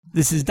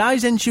This is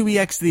Daizenshuu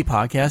EX, the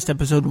podcast,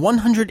 episode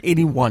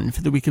 181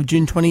 for the week of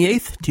June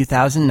 28th,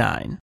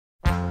 2009.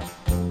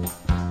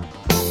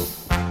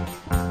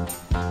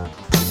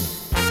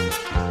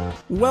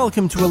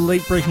 Welcome to a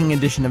late-breaking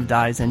edition of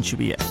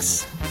Daizenshuu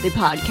EX, the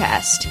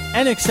podcast,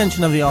 an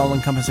extension of the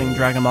all-encompassing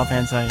Dragon Ball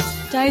fan site,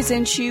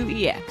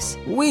 Daizenshuu EX.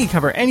 We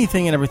cover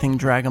anything and everything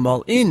Dragon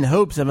Ball in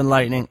hopes of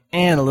enlightening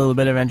and a little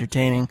bit of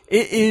entertaining.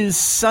 It is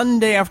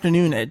Sunday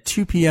afternoon at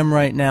 2 p.m.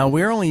 right now.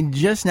 We're only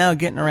just now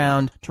getting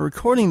around to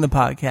recording the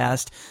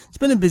podcast. It's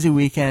been a busy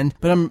weekend,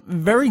 but I'm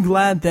very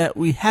glad that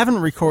we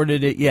haven't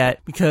recorded it yet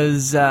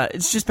because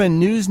it's just been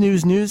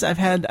news. I've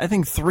had, I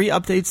think, 3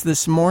 updates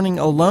this morning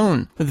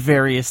alone with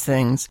various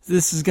things.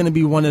 This is going to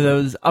be one of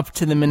those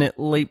up-to-the-minute,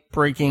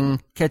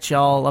 late-breaking,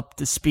 catch-y'all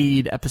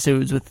up-to-speed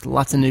episodes with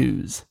lots of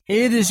news.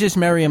 It is just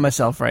Mary and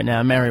myself right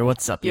now. Mary,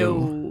 what's up,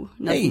 Yo,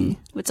 nothing. Hey.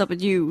 What's up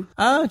with you?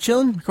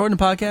 Chilling, recording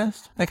a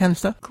podcast, that kind of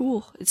stuff.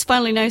 Cool. It's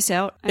finally nice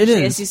out.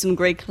 Actually, I see some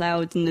gray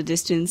clouds in the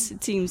distance.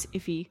 It seems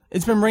iffy.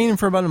 It's been raining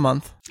for about a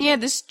month. Yeah,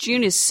 this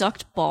June has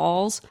sucked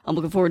balls. I'm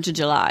looking forward to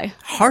July.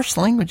 Harsh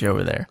language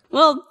over there.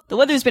 Well, the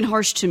weather's been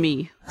harsh to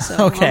me,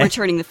 so okay. I'm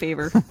returning the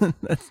favor.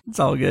 It's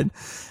all good.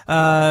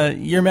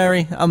 You're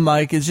Mary, I'm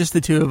Mike. It's just the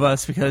two of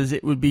us because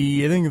it would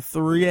be, I think,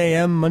 3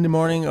 a.m. Monday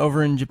morning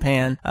over in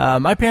Japan.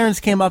 My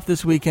parents came up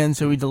this weekend,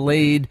 so we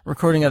delayed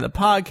recording of the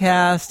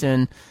podcast,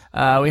 and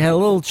we had a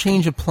little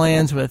change of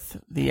plans with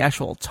the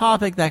actual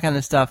topic, that kind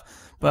of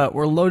stuff. But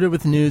we're loaded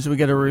with news. We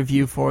got a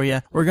review for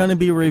you. We're going to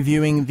be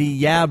reviewing the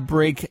Yeah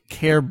Break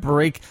Care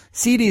Break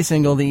CD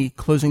single, the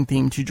closing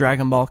theme to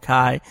Dragon Ball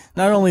Kai.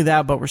 Not only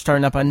that, but we're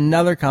starting up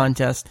another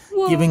contest,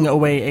 giving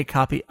away a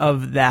copy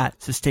of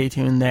that. So stay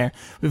tuned there.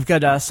 We've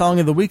got a song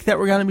of the week that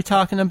we're going to be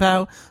talking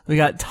about. We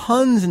got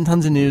tons and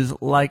tons of news,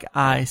 like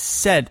I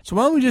said. So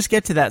why don't we just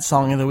get to that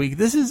song of the week?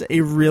 This is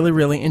a really,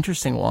 really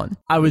interesting one.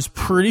 I was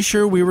pretty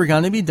sure we were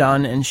going to be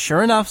done, and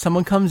sure enough,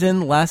 someone comes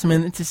in last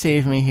minute to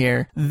save me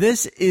here.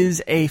 This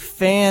is a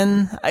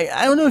fan,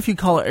 I don't know if you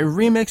call it a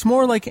remix,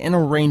 more like an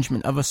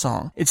arrangement of a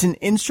song. It's an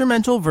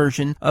instrumental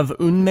version of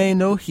Unmei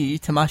no Hi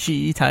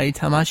Tamashii Tai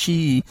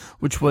Tamashii,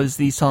 which was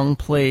the song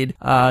played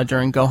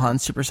during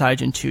Gohan's Super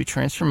Saiyan 2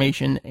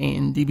 transformation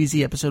in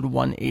DBZ episode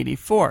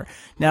 184.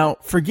 Now,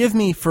 forgive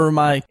me for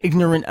my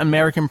ignorant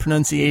American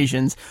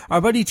pronunciations.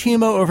 Our buddy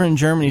Timo over in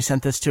Germany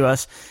sent this to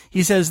us.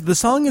 He says, the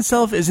song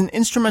itself is an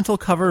instrumental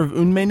cover of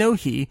Unmei no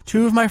Hi.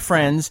 2 of my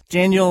friends,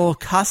 Daniel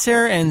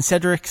Kasser and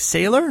Cedric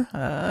Saylor,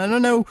 I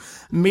don't know,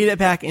 made it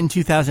back in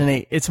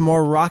 2008. It's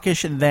more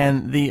rockish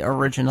than the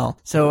original.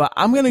 So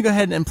I'm going to go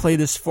ahead and play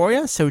this for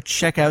you. So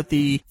check out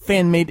the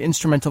fan-made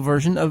instrumental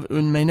version of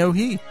Unmei no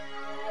Hi.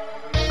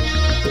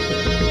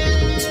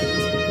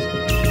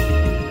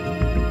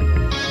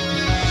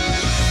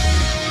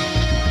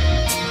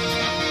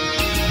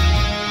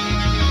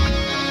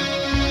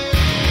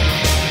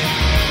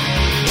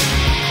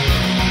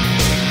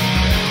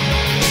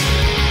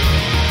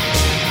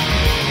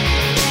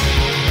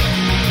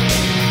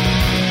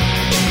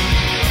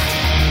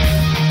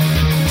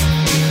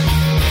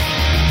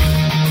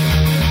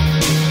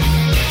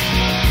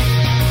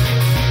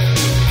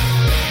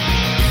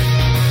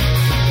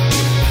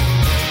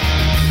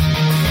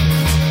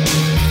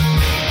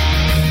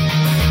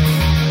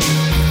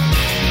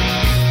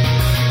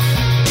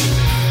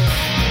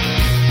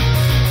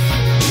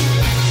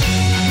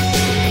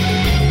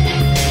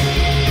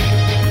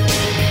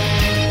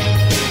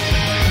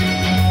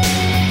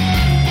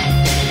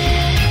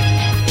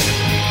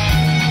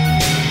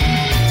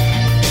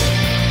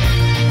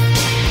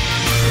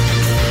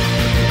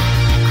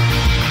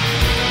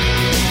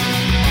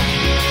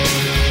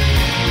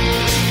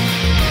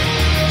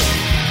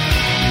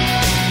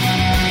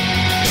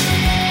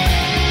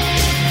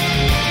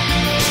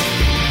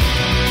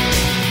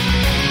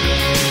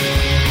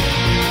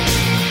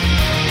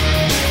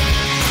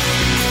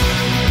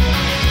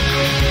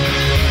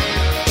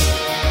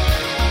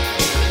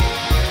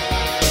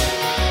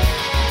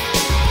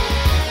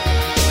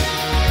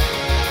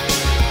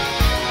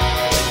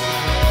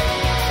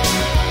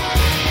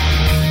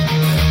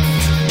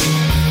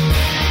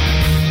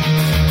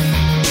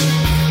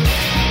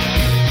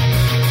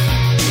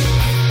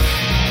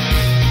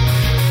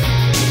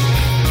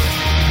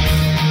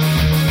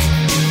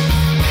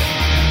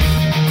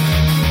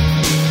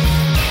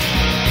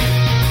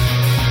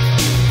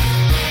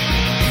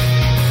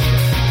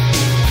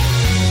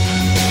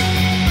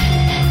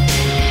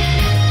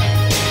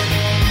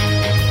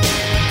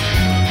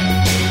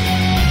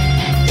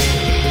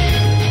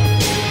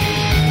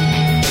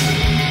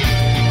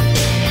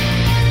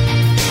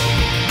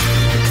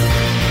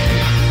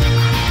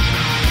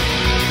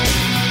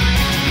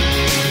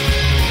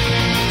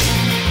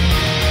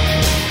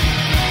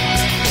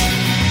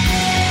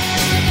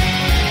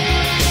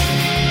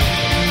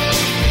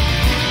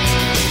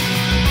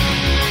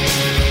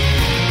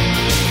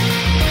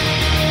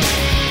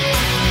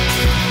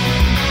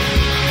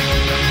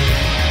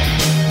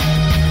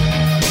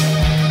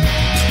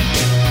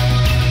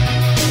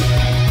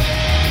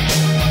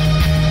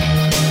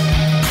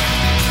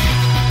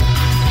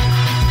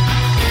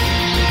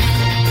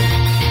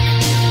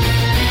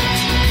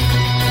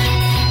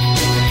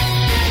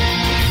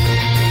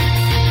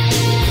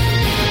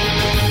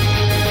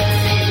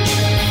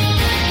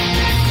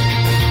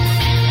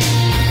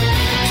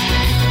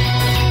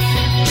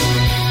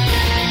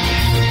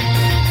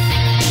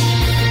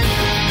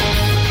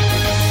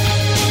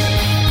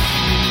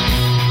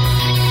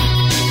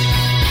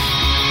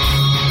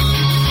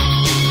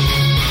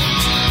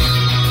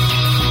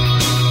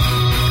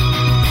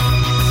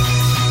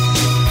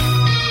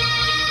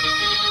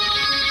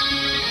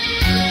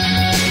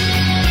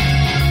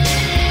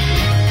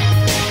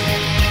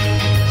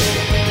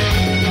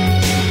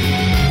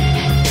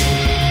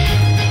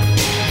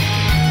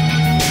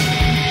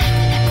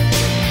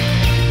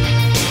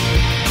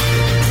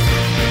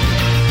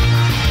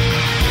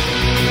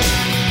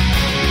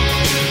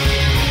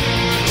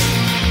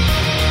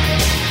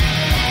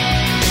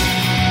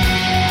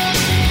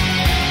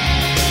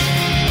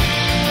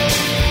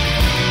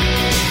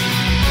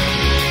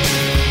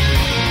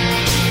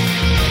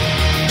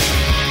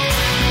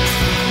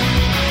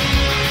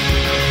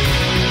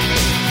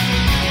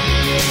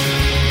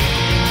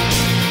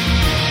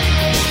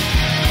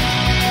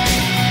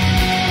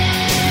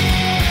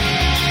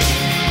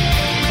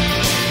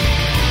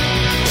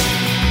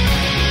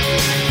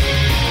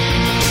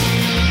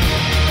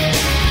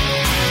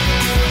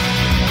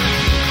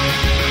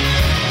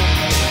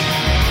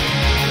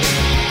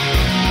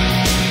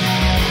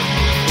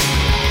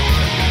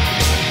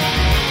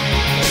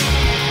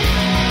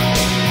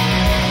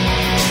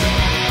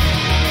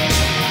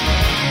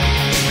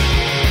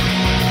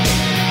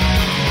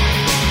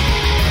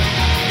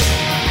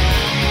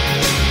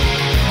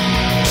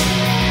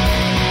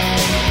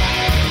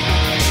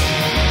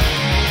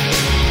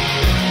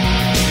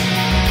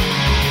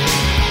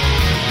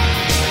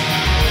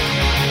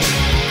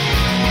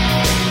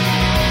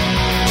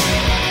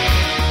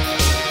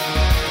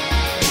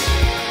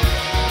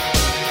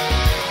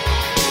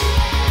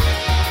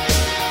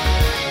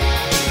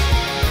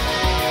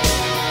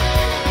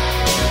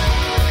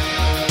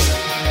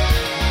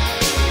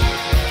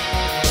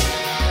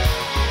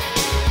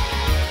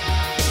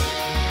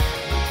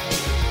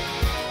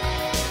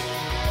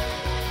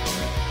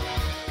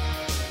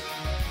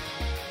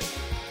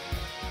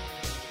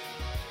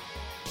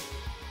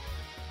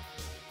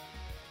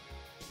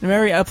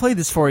 Mary, I played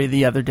this for you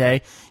the other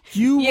day.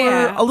 You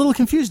were a little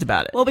confused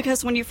about it. Well,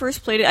 because when you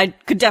first played it, I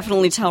could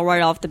definitely tell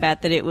right off the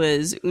bat that it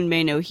was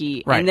Unmei no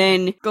Hi. Right. And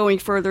then going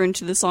further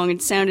into the song,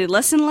 it sounded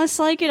less and less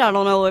like it. I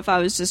don't know if I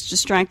was just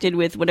distracted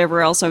with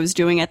whatever else I was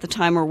doing at the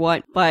time or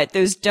what, but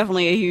there's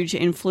definitely a huge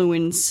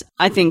influence,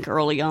 I think,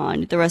 early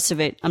on. The rest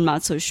of it, I'm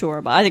not so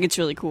sure, but I think it's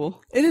really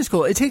cool. It is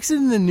cool. It takes it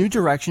in a new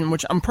direction,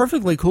 which I'm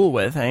perfectly cool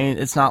with. I mean,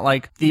 it's not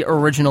like the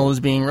original is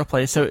being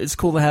replaced, so it's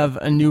cool to have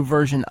a new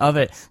version of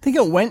it. I think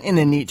it went in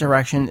a neat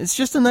direction. It's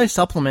just a nice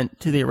supplement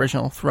to the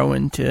original, throw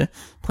into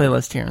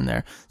playlist here and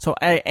there. So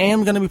I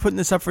am going to be putting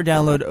this up for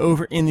download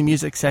over in the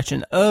music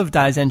section of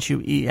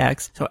Daizenshuu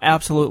EX, so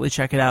absolutely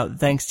check it out.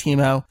 Thanks,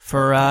 Timo,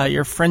 for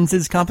your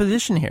friends'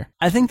 composition here.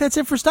 I think that's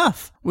it for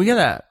stuff. We got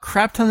a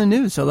crap ton of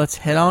news, so let's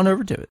head on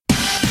over to it.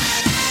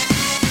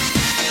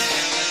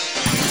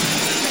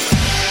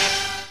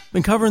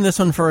 Been covering this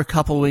one for a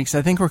couple weeks.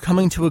 I think we're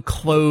coming to a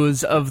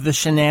close of the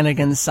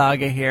shenanigans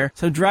saga here.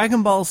 So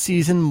Dragon Ball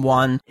Season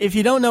 1. If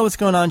you don't know what's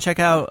going on, check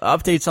out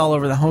updates all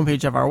over the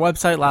homepage of our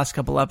website, last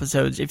couple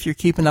episodes. If you're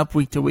keeping up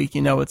week to week,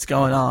 you know what's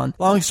going on.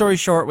 Long story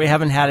short, we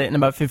haven't had it in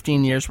about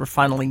 15 years. We're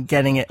finally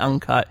getting it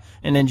uncut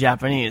and in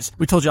Japanese.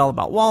 We told you all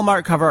about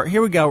Walmart cover art.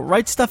 Here we go.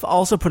 Right Stuff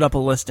also put up a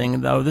listing,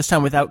 though, this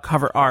time without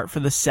cover art for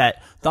the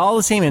set. All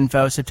the same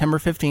info, September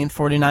 15th,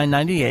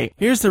 $49.98.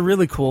 Here's the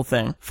really cool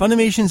thing.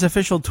 Funimation's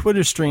official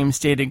Twitter stream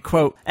stated,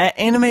 quote, "At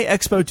Anime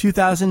Expo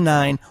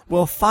 2009,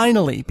 we'll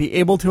finally be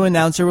able to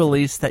announce a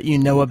release that you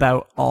know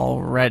about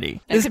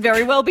already." This could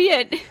very well be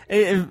it.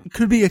 It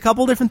could be a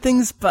couple different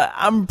things, but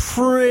I'm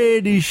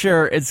pretty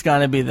sure it's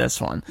gonna be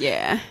this one.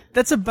 Yeah.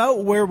 That's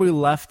about where we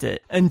left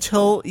it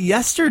until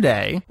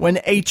yesterday when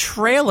a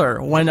trailer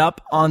went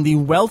up on the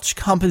Welch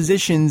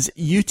Compositions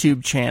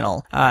YouTube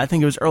channel. I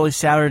think it was early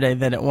Saturday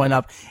that it went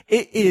up.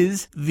 It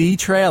is the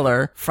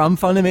trailer from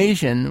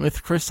Funimation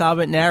with Chris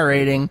Sabat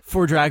narrating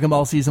for Dragon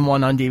Ball Season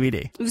 1 on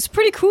DVD. It was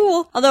pretty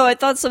cool, although I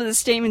thought some of the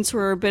statements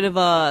were a bit of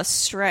a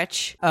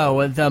stretch. Oh,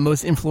 with the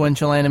most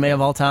influential anime of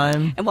all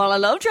time? And while I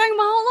love Dragon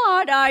Ball a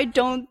lot, I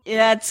don't...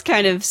 That's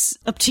kind of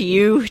up to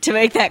you to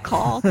make that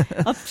call.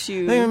 Up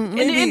to an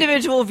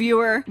individual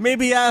viewer.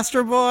 Maybe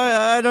Astro Boy?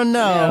 I don't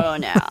know.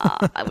 No,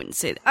 I wouldn't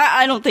say that.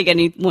 I don't think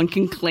anyone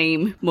can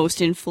claim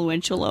most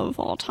influential of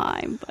all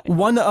time. But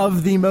one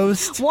of the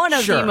most? One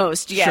of the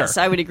most, yes,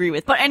 sure. I would agree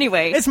with. But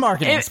anyway, it's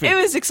marketing. It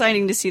was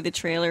exciting to see the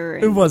trailer.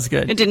 It was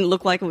good. It didn't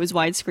look like it was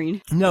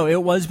widescreen. No,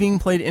 it was being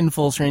played in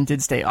full screen,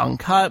 did stay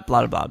uncut,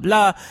 blah, blah,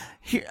 blah.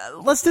 Here,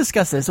 let's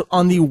discuss this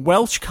on the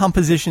Welch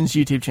Compositions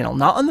YouTube channel,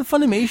 not on the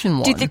Funimation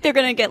one. Do you think they're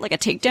going to get like a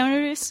takedown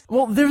notice?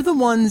 Well, they're the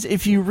ones,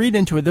 if you read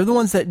into it, they're the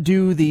ones that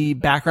do the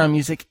background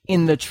music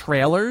in the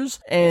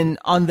trailers. And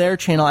on their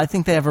channel, I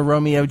think they have a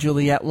Romeo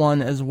Juliet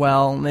one as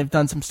well. And they've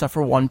done some stuff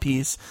for One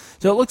Piece.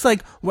 So it looks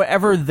like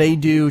whatever they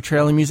do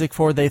trailer music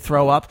for, they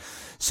throw up.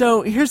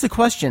 So here's the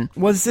question.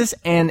 Was this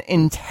an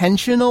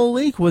intentional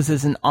leak? Was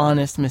this an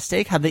honest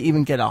mistake? How'd they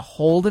even get a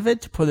hold of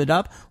it to put it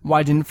up?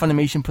 Why didn't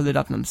Funimation put it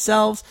up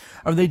themselves?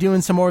 Are they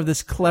doing some more of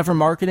this clever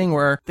marketing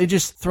where they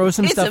just throw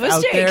some stuff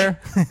out there?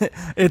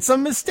 It's a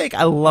mistake.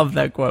 I love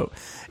that quote.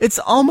 It's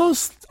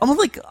almost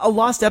like a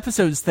Lost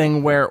Episodes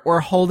thing where we're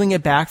holding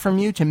it back from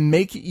you to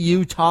make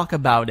you talk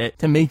about it,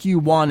 to make you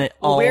want it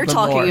all the more. We're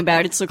talking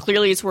about it, so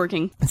clearly it's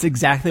working. It's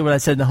exactly what I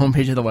said in the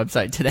homepage of the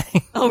website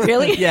today. Oh,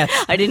 really? Yes.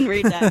 I didn't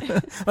read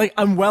that. Like,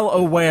 I'm well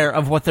aware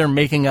of what they're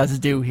making us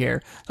do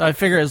here. So I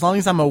figure as long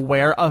as I'm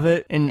aware of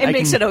it, and it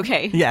makes it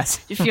okay. Yes.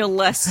 You feel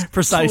less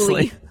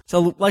precisely. Truly.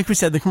 So, like we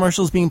said, the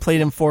commercial is being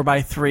played in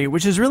 4:3,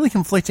 which is really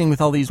conflicting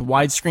with all these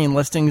widescreen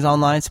listings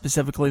online,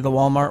 specifically the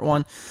Walmart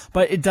one.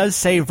 But it does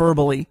say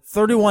verbally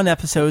 31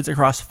 episodes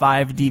across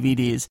 5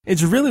 DVDs.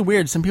 It's really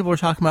weird. Some people are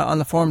talking about on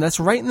the forum,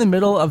 that's right in the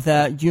middle of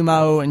that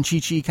Yumao and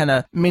Chi-Chi kind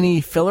of mini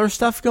filler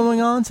stuff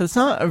going on. So it's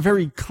not a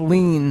very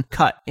clean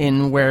cut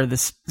in where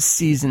this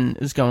season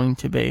is going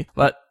to be.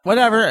 But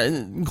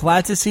whatever,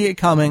 glad to see it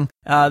coming.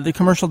 The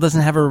commercial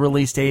doesn't have a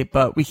release date,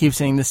 but we keep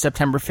saying this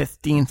September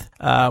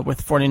 15th,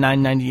 with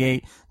 $49.98.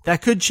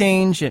 That could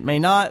change, it may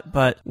not,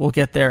 but we'll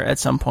get there at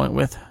some point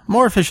with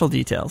more official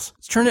details.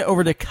 Let's turn it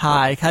over to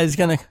Kai. Kai's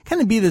gonna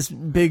kind of be this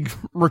big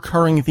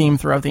recurring theme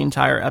throughout the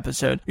entire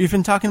episode. We've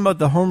been talking about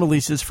the home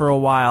releases for a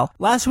while.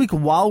 Last week,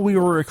 while we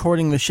were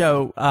recording the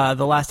show,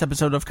 the last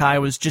episode of Kai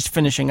was just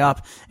finishing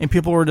up, and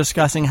people were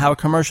discussing how a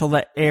commercial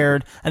that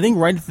aired, I think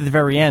right at the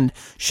very end,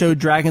 showed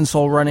Dragon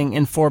Soul running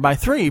in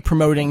 4:3,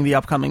 promoting the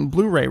upcoming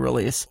Blu-ray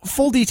release.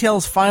 Full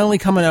details finally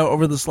coming out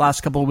over this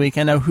last couple of weeks.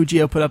 I know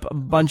Hujio put up a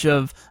bunch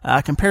of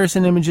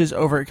comparison images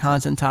over at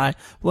Kansentai.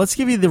 Let's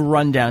give you the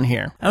rundown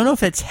here. I don't know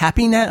if it's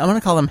HappyNet. I'm going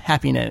to call them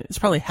HappyNet. It's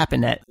probably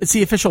HappyNet. It's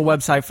the official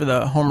website for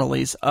the home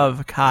release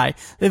of Kai.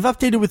 They've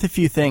updated with a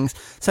few things,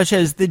 such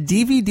as the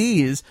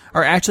DVDs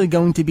are actually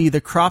going to be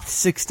the cropped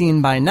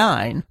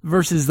 16:9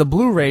 versus the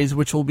Blu-rays,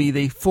 which will be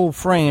the full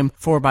frame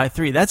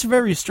 4:3. That's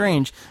very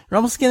strange. You're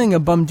almost getting a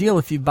bum deal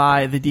if you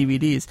buy the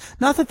DVDs.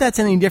 Not that that's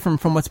any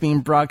different from what's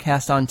being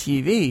broadcast on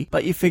TV,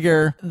 but you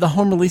figure the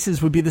home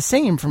releases would be the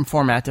same from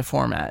format to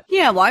format.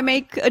 Yeah, why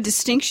make make a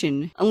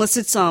distinction unless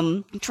it's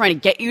trying to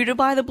get you to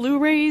buy the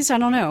Blu-rays. I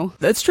don't know.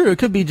 That's true. It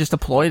could be just a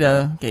ploy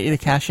to get you to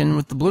cash in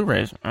with the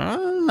Blu-rays. I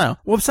don't know.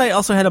 Website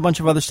also had a bunch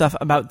of other stuff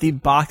about the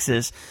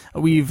boxes.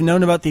 We've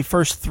known about the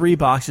first 3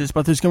 boxes,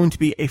 but there's going to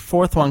be a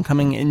 4th one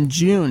coming in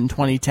June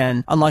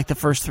 2010. Unlike the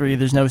first 3,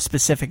 there's no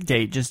specific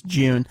date, just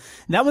June.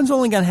 And that one's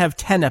only going to have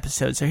 10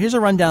 episodes. So here's a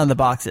rundown of the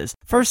boxes.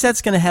 First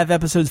set's going to have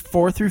episodes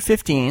 4 through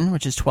 15,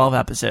 which is 12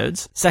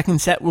 episodes.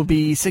 Second set will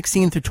be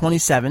 16 through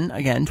 27,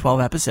 again,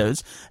 12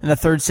 episodes. And the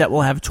third set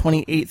will have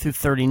 28 through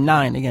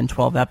 39, again,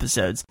 12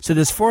 episodes. So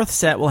this 4th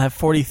set will have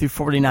 40 through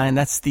 49.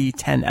 That's the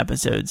 10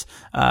 episodes.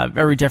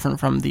 Very different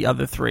from the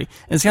other 3. And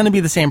it's going to be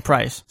the same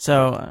price.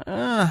 So,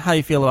 how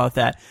you feel about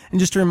that? And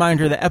just a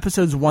reminder that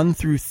episodes 1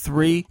 through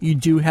 3, you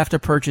do have to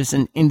purchase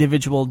an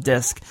individual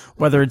disc,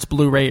 whether it's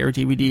Blu-ray or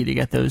DVD, to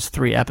get those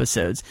 3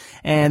 episodes.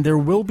 And there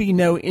will be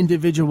no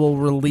individual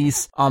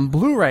release on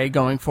Blu-ray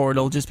going forward.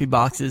 It'll just be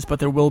boxes, but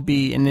there will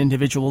be an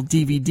individual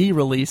DVD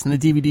release, and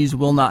the DVDs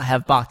will not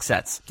have box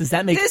sets. Does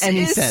that make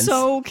any sense? This is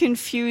so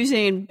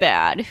confusing and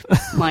bad.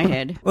 My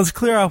head. Let's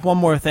clear off one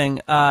more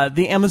thing.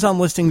 The Amazon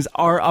listings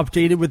are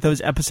updated with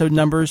those episode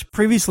numbers.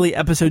 Previously,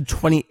 episode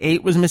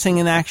 28 was missing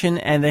in action,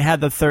 and they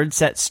had the 3rd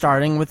set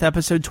starting with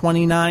episode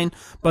 29,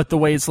 but the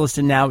way it's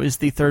listed now is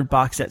the 3rd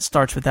box set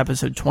starts with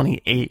episode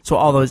 28. So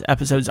all those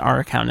episodes are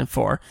accounted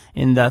for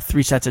in the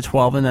 3 sets of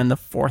 12 and then the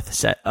 4th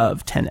set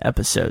of 10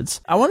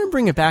 episodes. I want to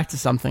bring it back to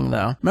something,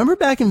 though. Remember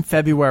back in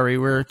February,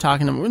 we were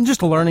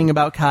just learning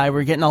about Kai. We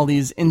were getting all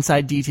these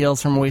inside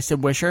details from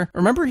Wasted Wisher.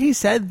 Remember he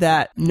said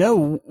that,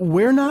 no,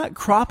 we're not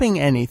cropping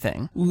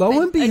anything.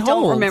 Lo and behold. I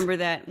don't remember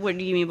that. What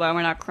do you mean by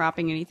we're not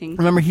cropping anything?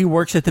 Remember, he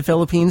works at the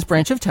Philippines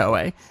branch of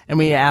Toei, and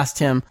we asked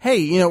him,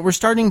 hey, we're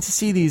starting to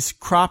see these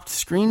cropped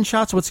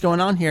screenshots. What's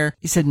going on here?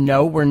 He said,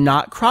 no, we're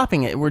not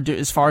cropping it.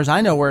 As far as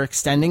I know, we're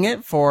extending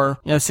it for,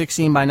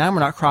 16 by 9. We're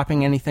not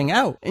cropping anything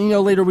out. And,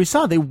 later we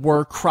saw they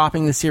were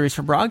cropping the series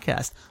for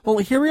broadcast. Well,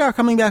 here we are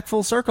coming back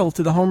full circle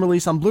to the home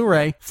release on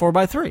Blu-ray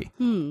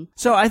 4x3.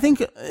 So I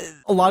think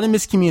a lot of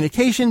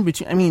miscommunication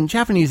between,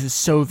 Japanese is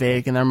so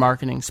vague in their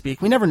marketing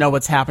speak. We never know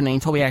what's happening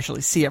until we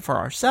actually see it for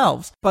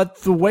ourselves. But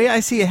the way I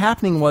see it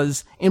happening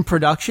was in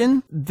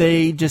production,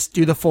 they just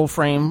do the full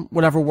frame,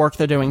 whatever work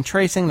they're doing,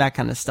 tracing, that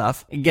kind of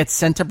stuff. It gets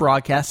sent to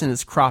broadcast and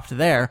is cropped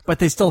there, but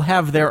they still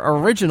have their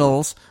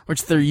originals,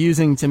 which they're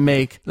using to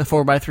make the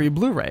 4x3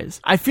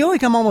 Blu-rays. I feel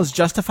like I'm almost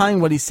justifying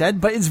what he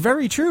said, but it's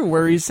very true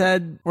where he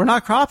said, we're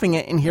not cropping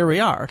it, and here we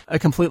are, a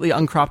completely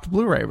uncropped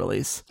Blu-ray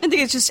release. I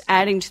think it's just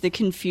adding to the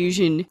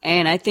confusion,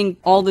 and I think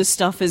all this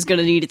stuff is going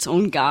to need its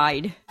own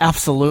guide.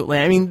 Absolutely.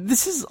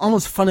 This is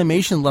almost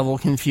Funimation level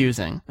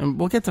confusing. And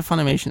we'll get to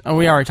Funimation. Oh,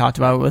 we already talked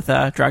about it with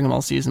Dragon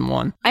Ball Season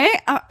 1.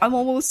 I'm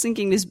almost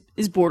thinking this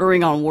is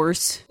bordering on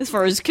worse as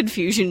far as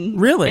confusion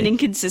really? And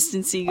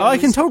inconsistency goes. Oh, I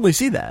can totally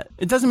see that.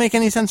 It doesn't make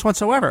any sense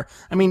whatsoever.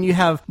 You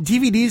have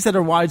DVDs that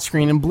are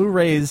widescreen and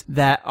Blu-rays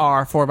that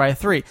are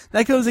 4x3.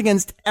 That goes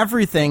against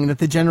everything that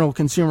the general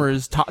consumer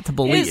is taught to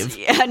believe.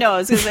 I know. I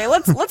was going to say,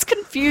 let's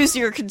confuse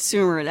your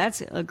consumer.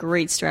 That's a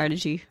great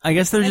strategy. I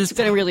guess they're just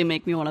going to really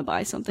make me want to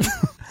buy something.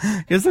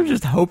 I guess they're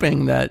just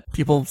hoping that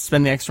people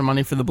spend the extra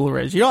money for the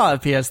Blu-rays. You all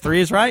have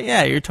PS3s, right?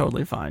 Yeah, you're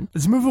totally fine.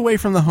 Let's move away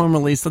from the home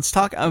release. Let's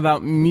talk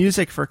about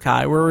music for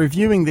Kai. We're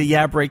reviewing the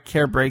Yeah Break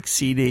Care Break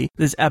CD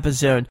this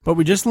episode, but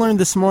we just learned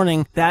this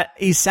morning that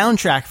a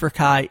soundtrack for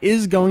Kai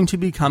is going to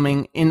be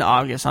coming in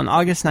August. On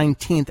August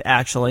 19th,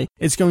 actually.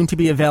 It's going to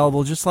be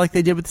available just like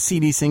they did with the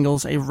CD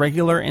singles, a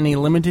regular and a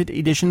limited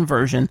edition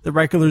version. The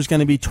regular is going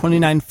to be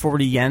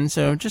 29.40 yen,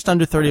 so just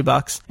under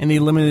 $30, and the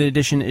limited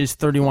edition is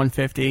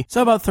 31.50,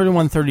 so about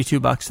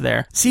 $32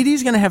 there. CD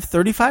is going to have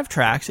 35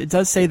 tracks. It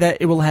does say that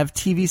it will have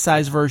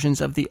TV-size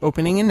versions of the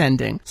opening and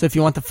ending, so if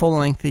you want the full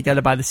length, you got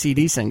to buy the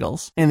CD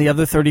singles. And the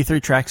other 33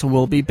 tracks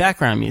will be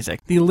background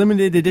music. The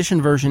limited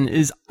edition version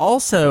is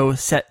also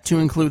set to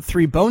include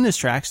 3 bonus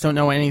tracks. Don't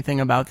know anything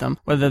about them,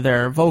 whether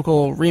they're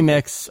vocal,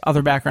 remix,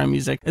 other background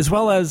music, as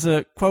well as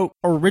a, quote,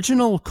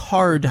 original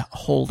card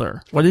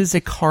holder. What is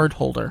a card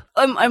holder?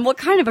 And what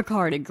kind of a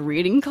card? A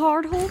greeting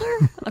card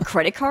holder? A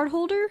credit card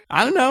holder?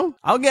 I don't know.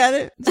 I'll get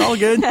it. It's all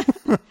good.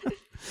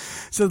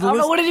 So I don't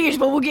know what it is,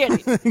 but we'll get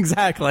it.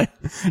 Exactly.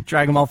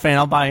 Dragon Ball fan,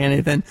 I'll buy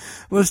anything.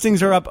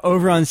 Listings are up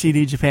over on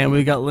CD Japan.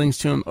 We've got links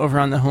to them over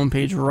on the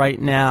homepage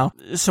right now.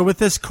 So with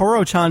this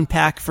Koro-chan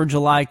pack for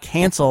July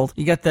canceled,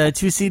 you got the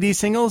 2 CD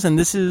singles, and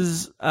this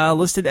is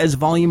listed as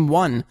Volume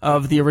 1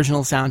 of the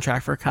original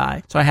soundtrack for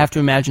Kai. So I have to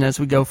imagine as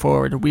we go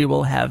forward, we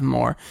will have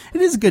more.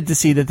 It is good to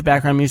see that the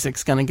background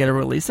music's going to get a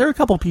release. There are a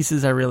couple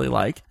pieces I really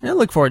like, and I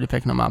look forward to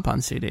picking them up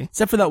on CD.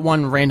 Except for that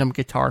one random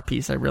guitar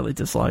piece I really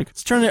dislike.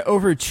 Let's turn it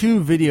over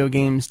to video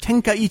games,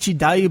 Tenkaichi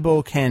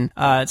Daiboken.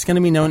 It's going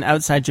to be known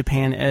outside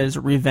Japan as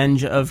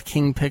Revenge of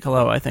King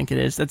Piccolo, I think it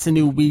is. That's a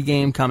new Wii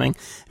game coming.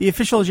 The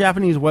official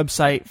Japanese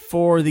website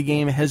for the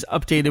game has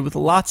updated with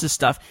lots of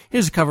stuff.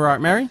 Here's the cover art,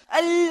 Mary.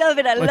 I love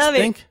it. I love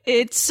it.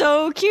 It's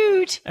so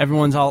cute.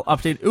 Everyone's all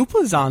updated.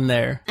 Oopa's on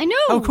there. I know.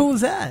 How cool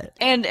is that?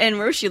 And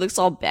Roshi looks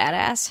all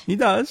badass. He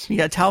does. You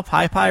got Tao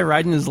Pai Pai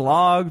riding his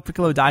log,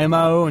 Piccolo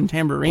Daimao and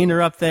Tambourine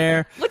are up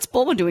there. What's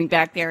Bulma doing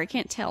back there? I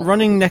can't tell.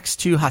 Running next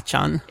to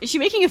Hachan. Is she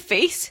making a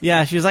face?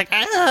 Yeah, she's like,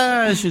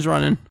 she's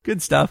running.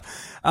 Good stuff.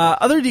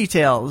 Other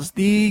details.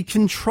 The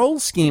control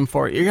scheme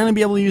for it. You're going to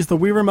be able to use the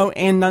Wii Remote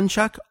and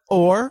Nunchuck,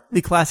 or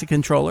the classic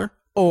controller,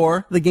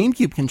 or the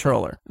GameCube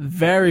controller.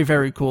 Very,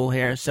 very cool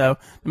here. So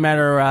no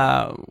matter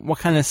what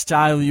kind of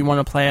style you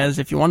want to play as,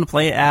 if you want to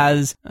play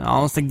as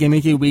almost a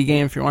gimmicky Wii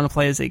game, if you want to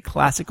play as a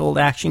classic old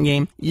action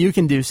game, you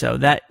can do so.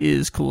 That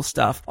is cool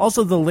stuff.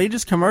 Also, the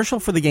latest commercial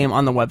for the game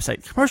on the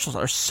website. Commercials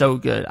are so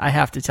good, I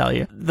have to tell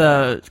you.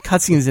 The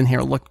cutscenes in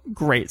here look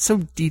great. So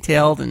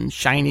detailed and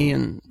shiny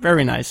and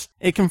very nice.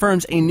 It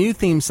confirms a new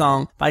theme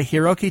song by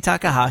Hiroki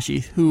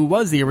Takahashi, who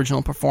was the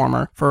original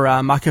performer for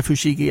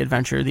Makafushigi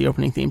Adventure, the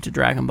opening theme to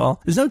Dragon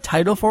Ball. There's no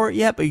title for it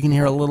yet, but you can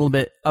hear a little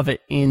bit of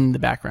it in the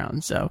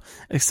background. So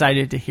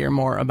excited to hear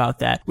more about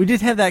that. We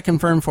did have that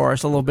confirmed for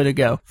us a little bit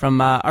ago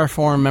from our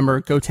forum member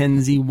Goten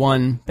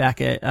Z1 back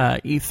at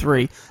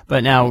E3,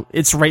 but now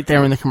it's right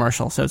there in the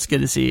commercial. So it's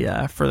good to see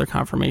further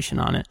confirmation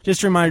on it.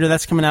 Just a reminder,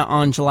 that's coming out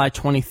on July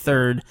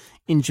 23rd.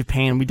 In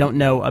Japan. We don't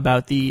know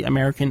about the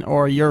American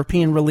or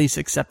European release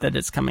except that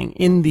it's coming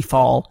in the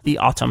fall, the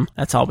autumn.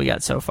 That's all we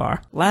got so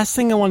far. Last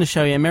thing I want to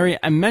show you, Mary,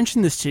 I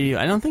mentioned this to you.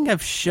 I don't think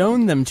I've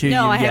shown them to you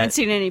yet. No, I haven't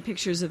seen any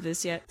pictures of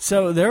this yet.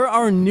 So there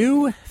are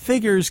new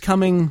figures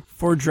coming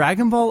for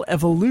Dragon Ball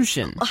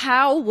Evolution.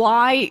 How?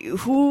 Why?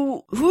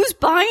 Who's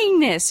buying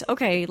this?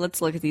 Okay,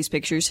 let's look at these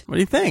pictures. What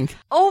do you think?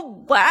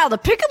 Oh, wow. The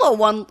Piccolo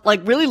one,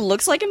 really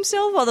looks like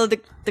himself, although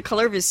the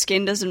color of his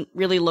skin doesn't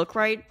really look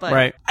right. But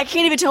right. I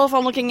can't even tell if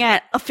I'm looking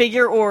at a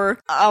figure or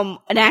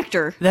an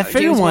actor. That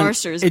figure James one,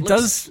 Marsters. it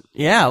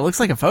looks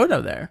like a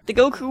photo there. The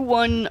Goku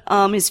one,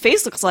 his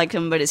face looks like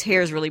him, but his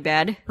hair is really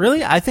bad.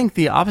 Really? I think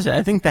the opposite.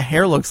 I think the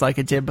hair looks like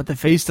it did, but the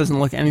face doesn't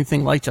look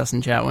anything like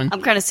Justin Chatwin.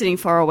 I'm kind of sitting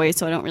far away,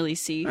 so I don't really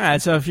see. All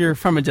right, so if you're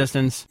from a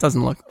distance, does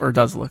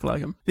look like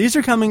him. These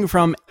are coming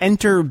from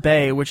Enter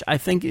Bay, which I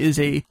think is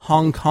a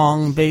Hong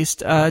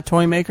Kong-based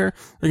toy maker.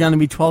 They're going to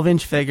be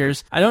 12-inch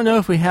figures. I don't know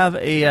if we have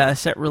a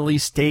set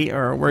release date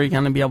or where you're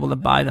going to be able to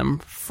buy them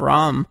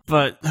from,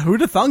 but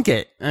who'd have thunk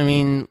it? I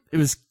mean, it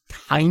was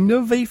kind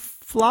of a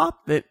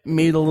flop. It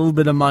made a little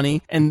bit of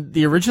money, and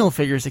the original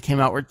figures that came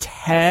out were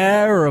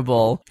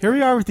terrible. Here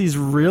we are with these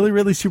really,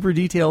 really super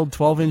detailed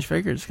 12-inch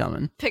figures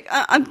coming.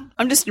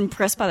 I'm just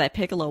impressed by that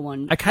Piccolo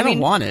one. I kind of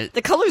want it.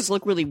 The colors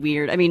look really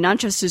weird. I mean, not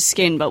just his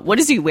skin, but what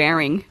is he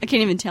wearing? I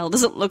can't even tell. It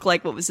doesn't look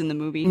like what was in the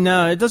movie.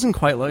 No, it doesn't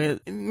quite look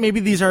it. Maybe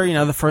these are,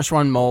 the first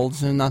run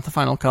molds and not the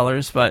final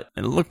colors, but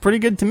it looked pretty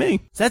good to me.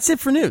 So that's it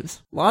for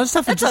news. A lot of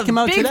stuff that just came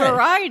out today. That's a big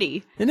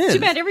variety. It is. Too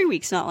bad every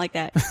week's not like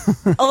that.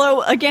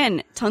 Although,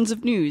 again, tons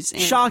of news.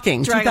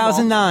 Shocking.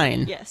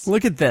 2009. Yes.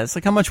 Look at this.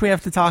 Look how much we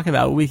have to talk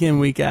about week in,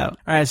 week out.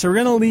 All right, so we're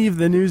going to leave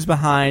the news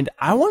behind.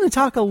 I want to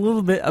talk a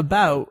little bit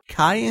about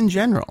Kai in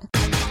general.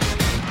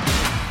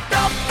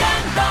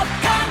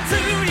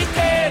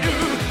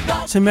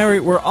 So, Mary,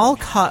 we're all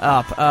caught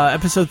up.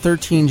 Episode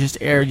 13 just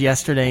aired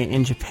yesterday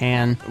in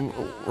Japan.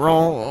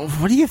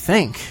 What do you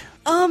think?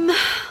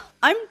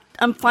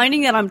 I'm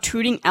finding that I'm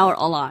tooting out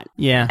a lot.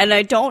 Yeah. And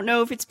I don't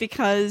know if it's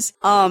because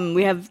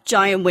we have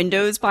giant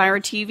windows by our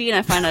TV, and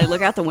I find I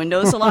look out the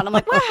windows a lot, and I'm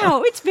like,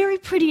 wow, it's very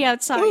pretty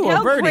outside. Ooh,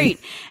 how birdie. great.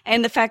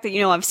 And the fact that,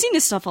 I've seen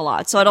this stuff a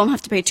lot, so I don't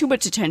have to pay too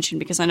much attention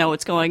because I know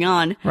what's going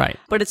on. Right.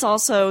 But it's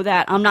also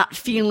that I'm not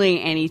feeling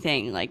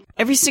anything. Like,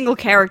 every single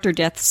character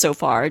death so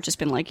far, I've just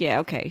been like,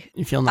 yeah, okay.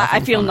 You feel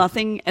nothing. I feel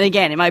nothing. And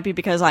again, it might be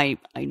because I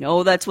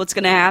know that's what's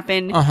going to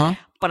happen. Uh-huh.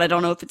 But I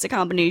don't know if it's a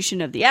combination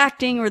of the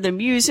acting or the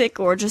music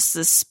or just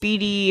the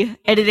speedy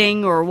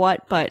editing or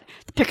what. But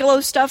the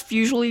Piccolo stuff,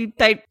 usually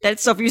that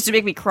stuff used to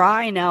make me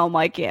cry. And now I'm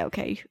like, yeah,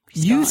 okay.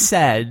 You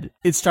said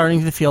it's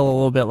starting to feel a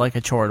little bit like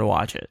a chore to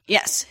watch it.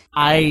 Yes.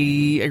 I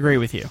agree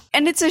with you.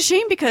 And it's a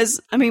shame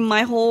because,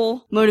 my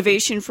whole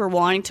motivation for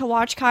wanting to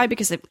watch Kai,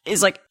 because it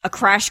is like a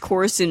crash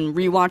course in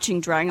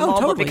rewatching Dragon Ball,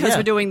 totally, but because yeah.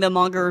 we're doing the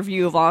manga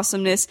review of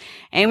Awesomeness,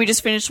 and we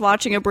just finished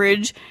watching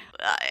Abridged,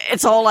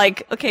 it's all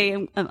like,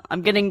 okay,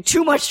 I'm getting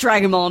too much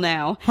Dragon Ball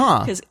now. Huh.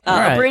 Because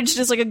right. Abridged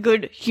is like a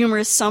good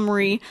humorous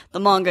summary. The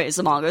manga is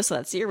the manga, so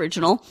that's the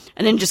original.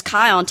 And then just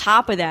Kai on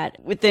top of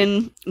that,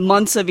 within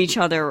months of each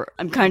other,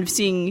 I'm kind of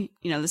seeing,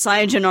 the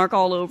Saiyajin arc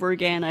all over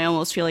again. I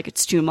almost feel like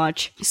it's too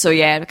much. So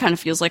yeah, it kind of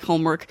feels like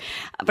homework.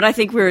 But I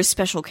think we're a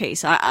special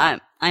case. I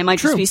might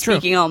just be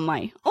speaking on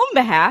my own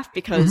behalf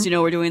because,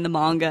 we're doing the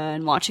manga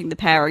and watching the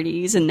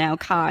parodies and now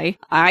Kai.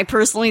 I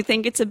personally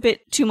think it's a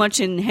bit too much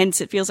and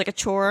hence it feels like a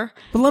chore.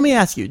 But let me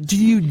ask you, do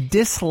you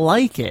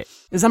dislike it?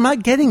 Because I'm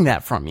not getting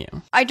that from you.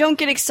 I don't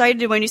get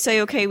excited when you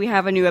say, okay, we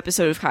have a new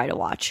episode of Kai to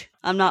watch.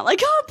 I'm not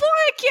like, oh boy,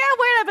 I can't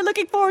wait. I've been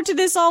looking forward to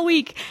this all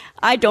week.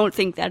 I don't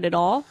think that at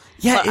all.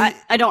 Yeah, but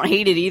I don't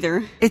hate it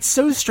either. It's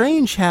so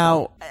strange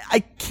how I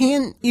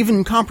can't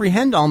even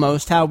comprehend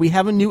almost how we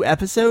have a new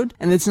episode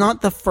and it's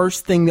not the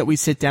first thing that we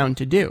sit down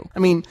to do. I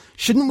mean,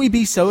 shouldn't we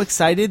be so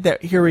excited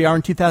that here we are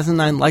in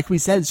 2009, like we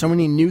said, so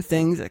many new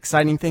things,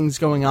 exciting things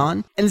going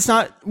on, and it's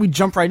not, we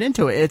jump right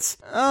into it. It's,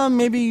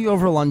 maybe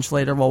over lunch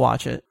later we'll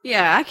watch it.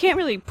 Yeah, I can't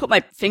really put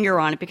my finger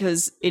on it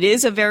because it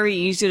is a very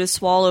easy to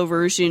swallow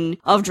version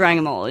of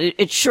Dragon Ball.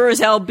 It sure as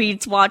hell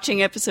beats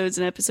watching episodes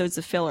and episodes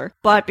of filler,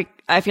 but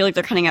I feel like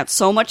they're cutting out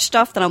so much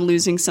stuff that I'm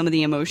losing some of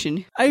the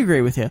emotion. I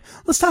agree with you.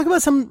 Let's talk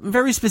about some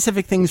very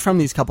specific things from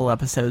these couple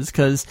episodes,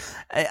 because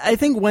I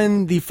think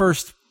when the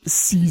first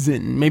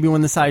season, maybe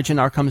when the Saiyajin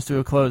arc comes to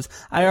a close,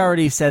 I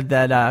already said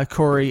that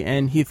Corey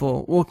and Heath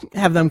we'll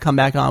have them come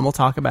back on. We'll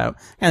talk about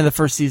kind of the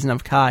first season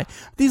of Kai.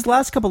 These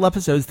last couple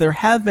episodes, there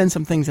have been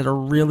some things that are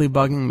really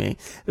bugging me.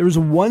 There was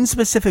one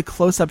specific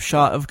close-up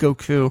shot of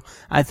Goku.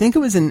 I think it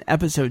was in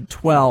episode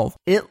 12.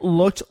 It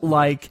looked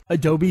like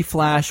Adobe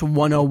Flash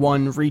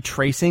 101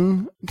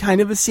 retracing kind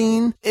of a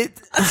scene.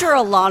 I'm sure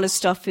a lot of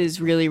stuff is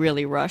really,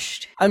 really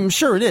rushed. I'm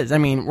sure it is. I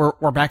mean,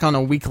 we're back on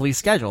a weekly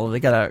schedule. They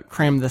gotta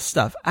cram this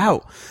stuff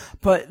out.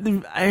 But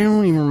I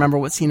don't even remember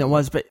what scene it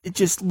was, but it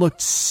just looked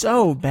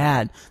so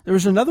bad. There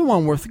was another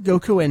one with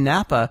Goku and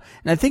Nappa,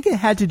 and I think it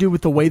had to do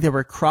with the way they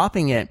were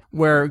cropping it,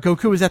 where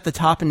Goku was at the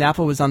top and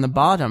Nappa was on the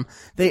bottom.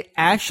 They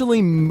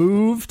actually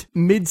moved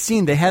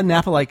mid-scene. They had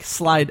Nappa like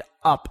slide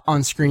up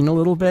on screen a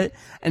little bit,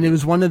 and it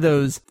was one of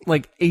those,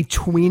 like, a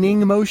tweening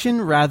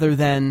motion rather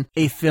than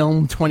a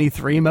film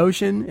 23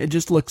 motion. It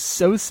just looks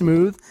so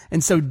smooth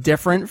and so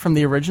different from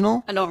the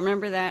original. I don't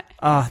remember that.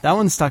 That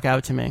one stuck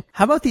out to me.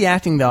 How about the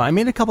acting, though? I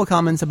made a couple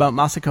comments about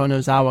Masako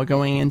Nozawa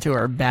going into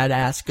her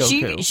badass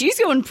Goku. She's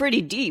going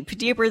pretty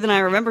deeper than I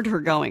remembered her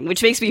going,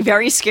 which makes me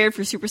very scared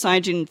for Super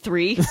Saiyan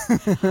 3.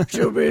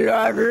 She'll be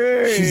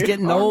angry. She's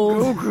getting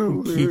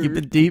old. Keep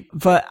it deep.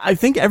 But I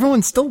think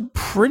everyone's still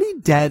pretty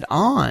dead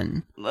on.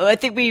 I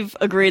think we've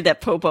agreed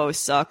that Popo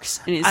sucks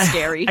and is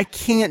scary. I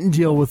can't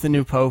deal with the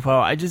new Popo.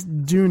 I just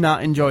do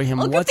not enjoy him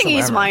whatsoever. Good thing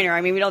he's minor.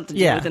 I mean, we don't have to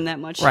deal with him that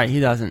much. Right,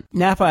 he doesn't.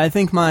 Nappa, I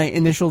think my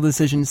initial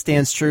decision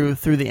stands true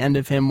through the end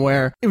of him,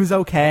 where it was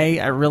okay.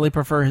 I really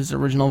prefer his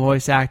original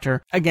voice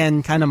actor.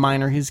 Again, kind of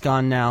minor. He's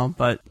gone now,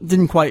 but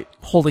didn't quite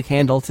hold a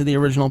candle to the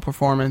original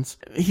performance.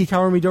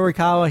 Hikaru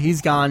Midorikawa,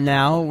 he's gone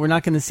now. We're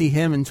not going to see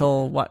him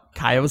until,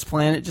 Kaios's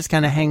Planet, just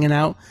kind of hanging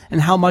out.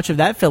 And how much of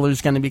that filler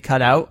is going to be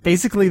cut out?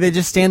 Basically, they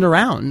just stand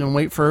around and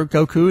wait for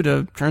Goku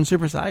to turn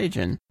Super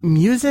Saiyan.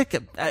 Music,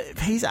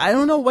 I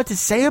don't know what to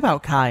say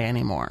about Kai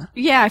anymore.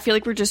 Yeah, I feel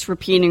like we're just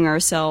repeating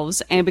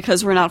ourselves, and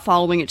because we're not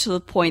following it to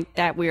the point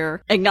that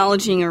we're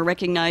acknowledging or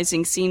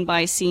recognizing scene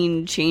by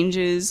scene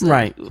changes.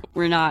 Right.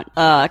 We're not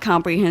a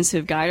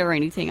comprehensive guide or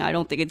anything. I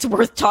don't think it's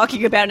worth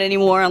talking about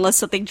anymore unless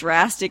something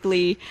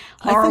drastically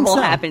horrible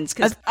happens.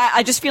 Because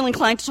I just feel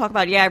inclined to talk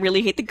about, I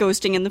really hate the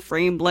ghosting and the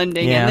frame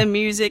blending, and the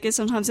music is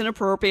sometimes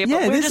inappropriate,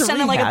 but we're just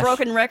sounding like a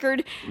broken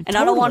record, and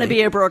I don't want to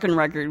be a broken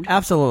record.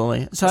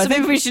 Absolutely. So I think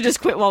maybe we should just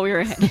quit while we were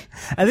ahead.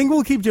 I think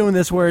we'll keep doing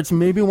this where it's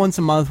maybe once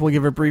a month we'll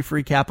give a brief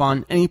recap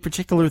on any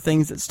particular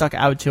things that stuck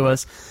out to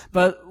us,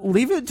 but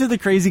leave it to the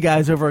crazy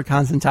guys over at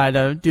Kansentai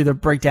to do the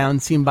breakdown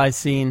scene by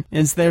scene.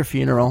 It's their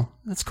funeral.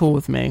 That's cool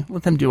with me.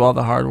 Let them do all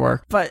the hard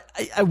work. But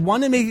I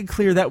want to make it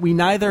clear that we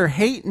neither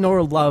hate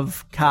nor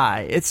love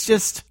Kai. It's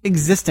just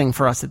existing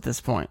for us at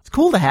this point. It's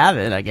cool to have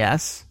it, I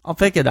guess. I'll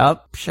pick it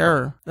up.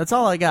 Sure. That's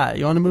all I got.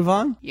 You want to move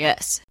on?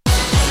 Yes.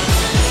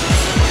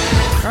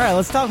 All right,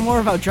 let's talk more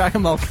about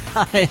Dragon Ball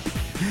Kai.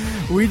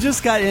 We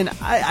just got in.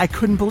 I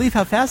couldn't believe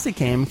how fast it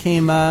came.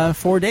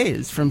 4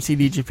 days from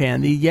CD Japan.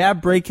 The Yeah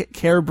Break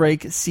Care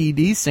Break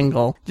CD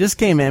single just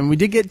came in. We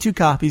did get 2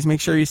 copies.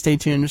 Make sure you stay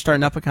tuned. We're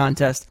starting up a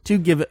contest to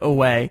give it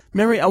away.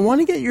 Mary, I want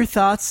to get your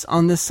thoughts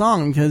on this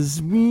song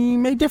because we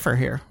may differ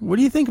here. What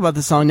do you think about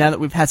the song now that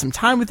we've had some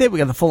time with it? We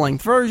got the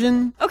full-length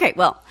version. Okay,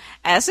 well,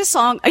 as a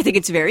song, I think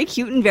it's very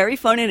cute and very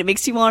fun, and it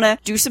makes you want to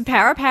do some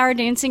para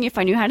dancing if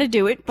I knew how to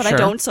do it, but I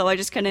don't, so I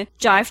just kind of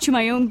jive to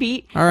my own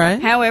beat. All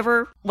right.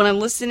 However, when I'm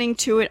listening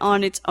to it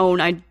on its own,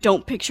 I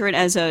don't picture it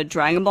as a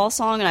Dragon Ball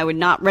song, and I would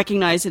not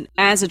recognize it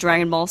as a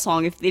Dragon Ball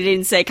song if they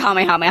didn't say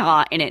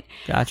Kamehameha in it.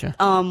 Gotcha.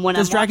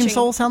 Does Dragon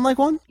Soul sound like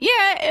one?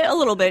 Yeah, a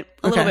little bit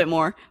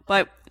more.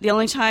 But the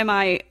only time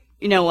I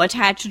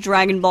attach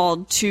Dragon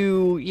Ball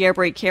to Yeah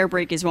Break Care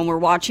Break is when we're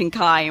watching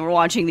Kai and we're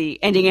watching the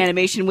ending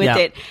animation with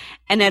it,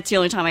 and that's the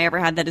only time I ever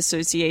had that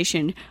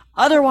association.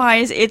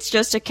 Otherwise, it's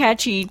just a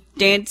catchy,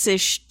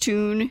 dance-ish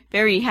tune,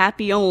 very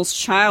happy, almost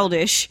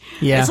childish.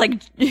 Yeah. It's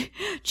like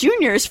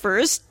Junior's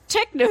first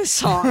techno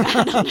song.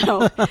 I don't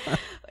know.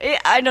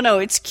 I don't know.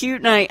 It's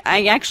cute, and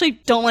I actually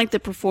don't like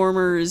the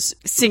performers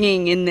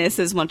singing in this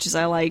as much as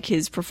I like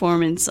his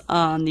performance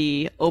on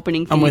the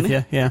opening theme. I'm with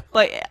you, yeah.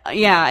 But,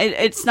 yeah,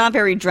 it's not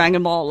very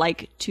Dragon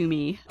Ball-like to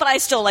me. But I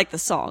still like the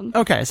song.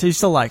 Okay, so you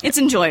still like it. It's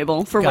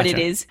enjoyable for what it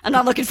is. I'm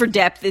not looking for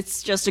depth.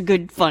 It's just a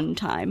good, fun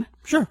time.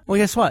 Sure. Well,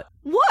 guess what?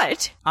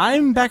 What?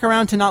 I'm back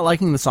around to not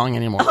liking the song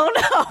anymore. Oh,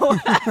 no.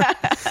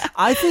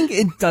 I think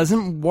it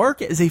doesn't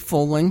work as a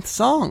full-length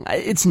song.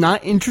 It's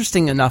not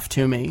interesting enough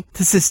to me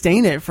to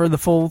sustain it for the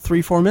full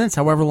 3-4 minutes,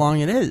 however long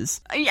it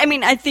is. I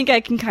mean, I think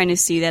I can kind of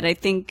see that. I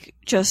think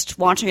just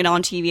watching it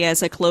on TV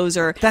as a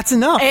closer... That's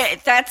enough.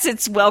 That's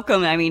its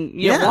welcome. I mean,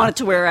 you don't want it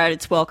to wear out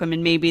its welcome,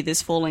 and maybe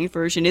this full-length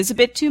version is a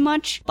bit too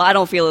much, but I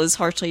don't feel as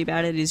harshly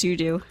about it as you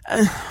do.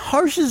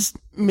 Harsh is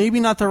maybe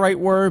not the right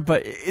word,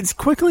 but it's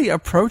quickly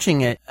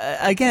approaching it.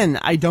 Again,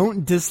 I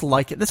don't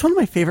dislike it. That's one of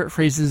my favorite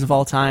phrases of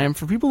all time.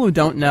 For people who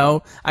don't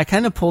know, I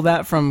kind of pull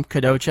that from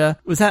Kadocha.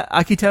 Was that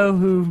Akito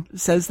who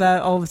says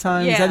that all the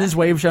time? Yeah. Is that his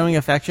way of showing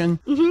affection?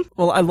 Mm-hmm.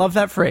 Well, I love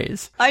that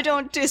phrase. I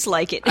don't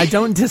dislike it. I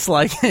don't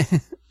dislike it.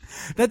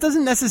 That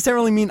doesn't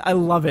necessarily mean I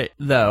love it,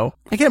 though.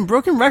 Again,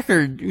 broken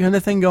record kind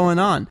of thing going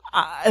on.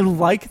 I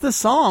like the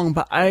song,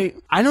 but I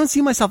don't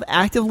see myself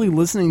actively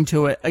listening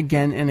to it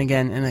again and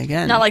again and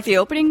again. Not like the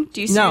opening?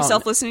 Do you see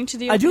yourself listening to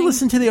the opening? I do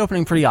listen to the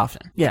opening pretty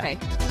often, yeah. Okay.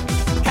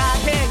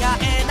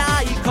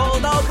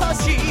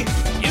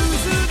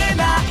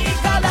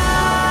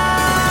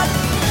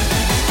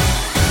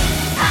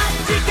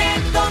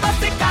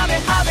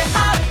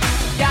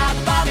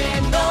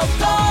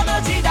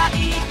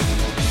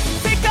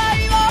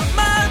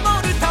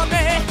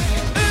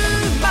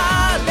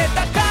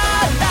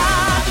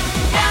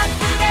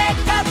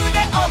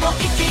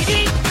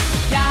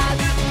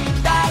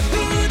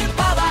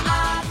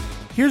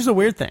 Here's the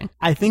weird thing.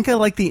 I think I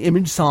like the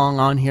Image song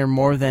on here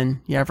more than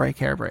Yeah Break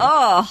Hair Break.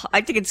 Oh,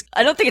 I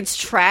don't think it's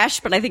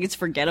trash, but I think it's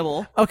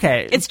forgettable.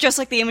 Okay. It's just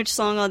like the Image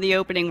song on the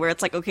opening where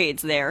it's like, okay,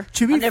 it's there.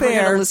 To be I'm never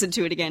fair, gonna listen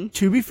to it again.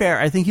 To be fair,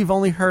 I think you've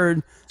only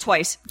heard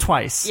Twice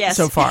yes.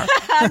 So far.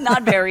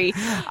 Not very.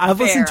 I've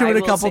listened to it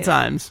a couple that.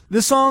 times.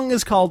 This song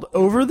is called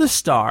Over the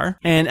Star,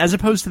 and as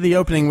opposed to the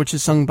opening, which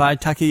is sung by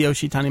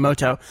Takeyoshi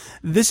Tanimoto,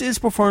 this is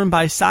performed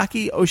by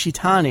Saki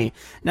Oshitani.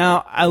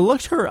 Now, I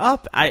looked her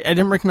up. I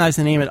didn't recognize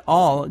the name at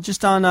all,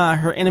 just on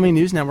her Anime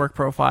News Network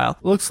profile.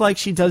 Looks like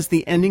she does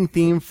the ending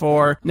theme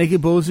for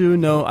Negibozu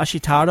no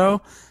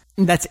Ashitaro.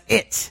 That's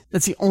it.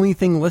 That's the only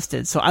thing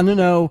listed. So I don't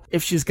know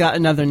if she's got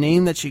another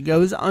name that she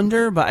goes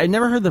under, but I'd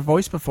never heard the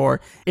voice before.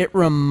 It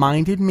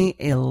reminded me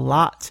a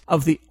lot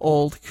of the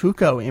old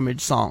Kuko Image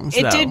songs,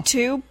 It though. did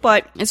too,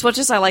 but as much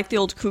as I like the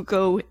old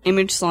Kuko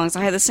Image songs,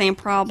 I had the same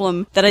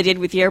problem that I did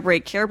with Year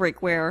Break, Care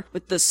Break, where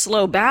with the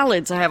slow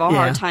ballads, I have a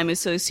hard time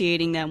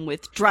associating them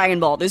with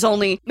Dragon Ball. There's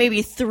only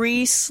maybe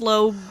 3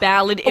 slow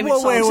ballad Image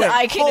songs that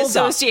I can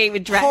associate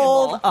with Dragon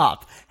Ball. Hold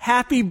up.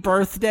 Happy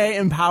Birthday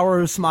and Power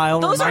of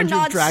Smile. Those are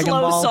not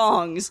slow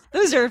songs.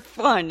 Those are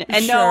fun.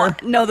 And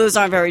no, those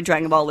aren't very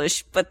Dragon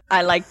Ball-ish, but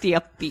I like the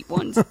upbeat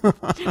ones.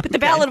 But the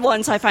ballad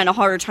ones I find a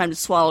harder time to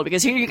swallow,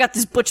 because here you got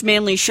this Butch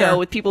Manly show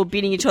with people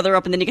beating each other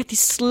up, and then you got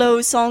these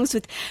slow songs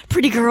with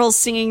pretty girls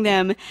singing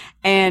them,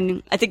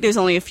 and I think there's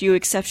only a few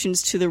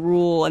exceptions to the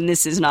rule, and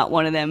this is not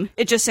one of them.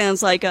 It just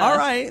sounds like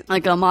a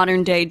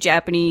modern-day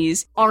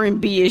Japanese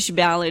R&B-ish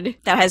ballad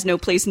that has no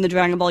place in the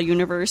Dragon Ball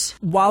universe.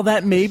 While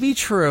that may be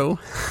true,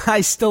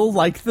 I still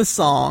like the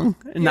song.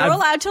 And You're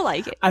allowed to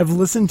like it. I've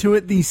listened to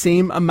it the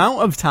same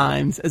amount of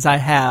times as I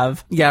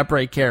have Yeah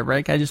Break, Care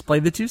Break. I just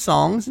played the 2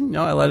 songs and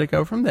I let it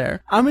go from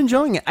there. I'm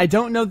enjoying it. I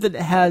don't know that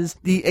it has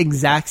the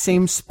exact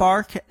same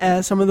spark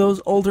as some of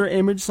those older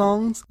Image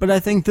songs, but I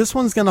think this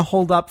one's going to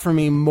hold up for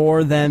me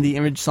more than the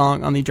Image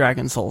song on the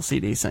Dragon Soul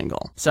CD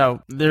single.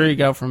 So there you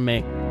go from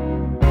me.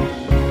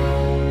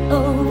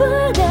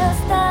 Over the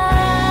star,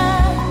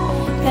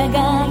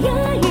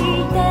 輝いて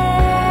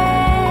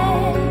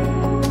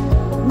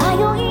迷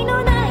い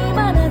のない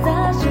眼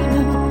差し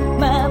に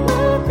守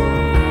って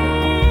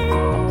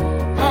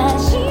走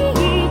っ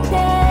て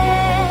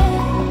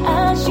明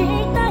日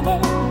で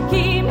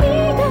君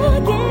だ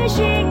けし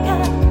か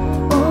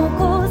起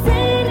こせ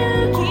る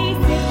奇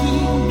跡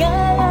が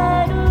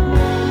ある。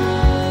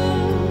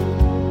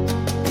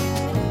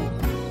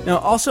 Now,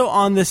 also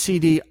on this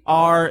CD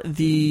are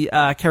the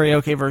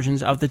karaoke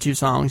versions of the 2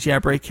 songs, Yeah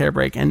Break, Care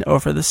Break, and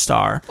Over the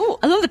Star. Oh,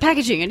 I love the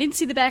packaging. I didn't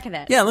see the back of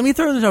that. Yeah, let me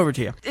throw this over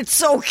to you. It's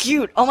so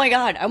cute. Oh my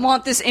god, I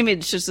want this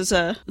image just as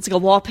it's like a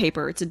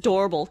wallpaper. It's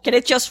adorable. Get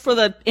it just for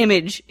the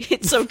image.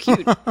 It's so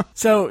cute.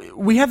 So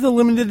we have the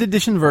limited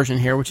edition version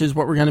here, which is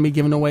what we're going to be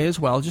giving away as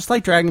well. Just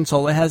like Dragon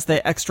Soul, it has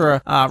the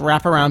extra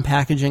wraparound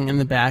packaging in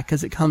the back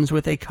because it comes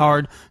with a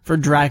card for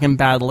Dragon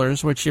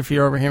Battlers, which if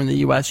you're over here in the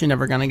US, you're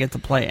never going to get to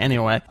play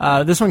anyway.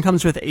 This one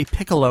comes with a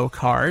Piccolo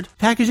card.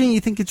 Packaging,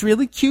 you think it's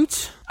really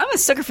cute? I'm a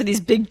sucker for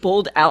these big,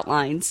 bold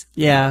outlines.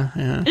 Yeah.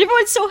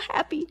 Everyone's so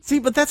happy. See,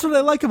 but that's what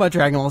I like about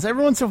Dragon Ball.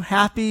 Everyone's so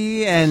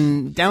happy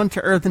and down to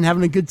earth and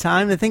having a good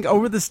time. I think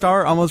Over the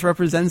Star almost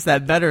represents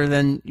that better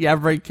than Yeah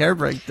Break, Care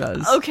Break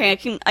does. Okay,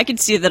 I can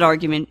see that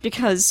argument,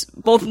 because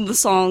both of the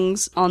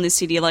songs on this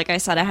CD, like I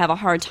said, I have a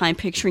hard time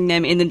picturing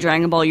them in the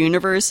Dragon Ball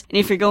universe. And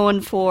if you're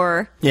going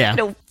for,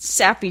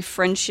 sappy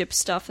friendship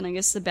stuff, and I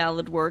guess the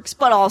ballad works,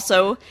 but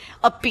also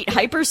upbeat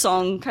hyper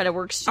song kind of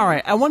works too. All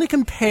right, I want to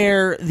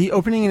compare the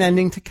opening and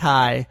ending to to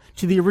Kai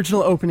to the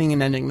original opening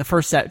and ending, the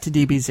first set to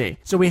DBZ.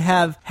 So we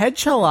have Head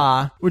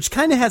Chala, which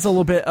kind of has a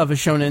little bit of a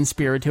shonen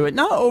spirit to it.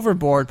 Not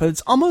overboard, but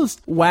it's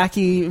almost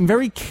wacky and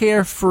very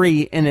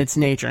carefree in its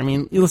nature. I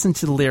mean, you listen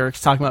to the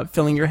lyrics talking about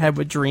filling your head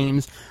with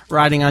dreams,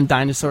 riding on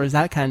dinosaurs,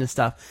 that kind of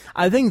stuff.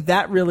 I think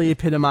that really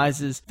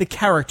epitomizes the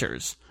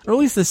characters, or at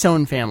least the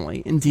Son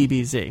family in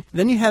DBZ.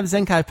 Then you have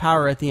Zenkai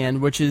Power at the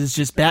end, which is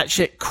just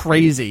batshit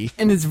crazy.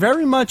 And it's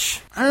very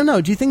much, I don't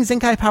know, do you think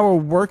Zenkai Power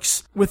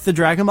works with the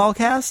Dragon Ball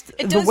cast?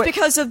 It does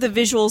because of the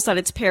visuals that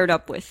it's paired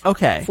up with.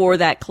 Okay. For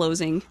that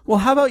closing. Well,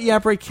 how about Yeah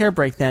Break Care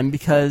Break then?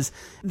 Because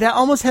that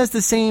almost has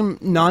the same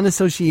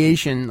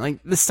non-association.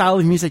 Like, the style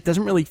of music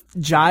doesn't really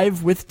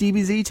jive with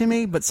DBZ to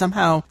me, but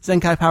somehow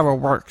Zenkai Power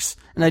works.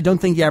 And I don't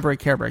think Yeah Break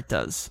Care Break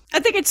does.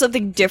 I think it's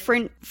something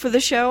different for the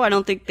show. I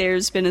don't think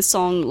there's been a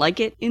song like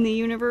it in the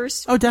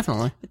universe. Oh,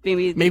 definitely.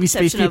 Maybe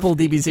Space People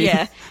DBZ.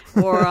 Yeah.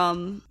 Or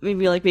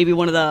maybe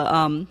one of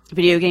the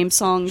video game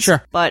songs.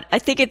 Sure. But I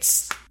think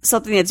it's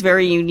something that's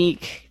very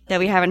unique that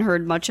we haven't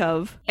heard much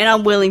of. And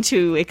I'm willing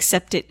to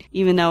accept it,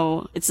 even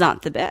though it's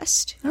not the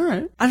best. All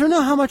right. I don't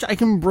know how much I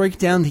can break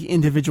down the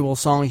individual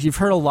songs. You've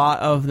heard a lot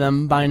of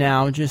them by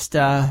now, just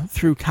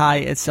through Kai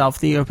itself,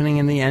 the opening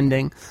and the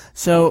ending.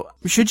 So,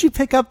 should you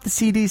pick up the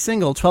CD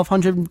single,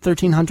 1,200,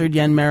 1,300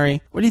 yen,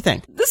 Mary? What do you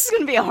think? This is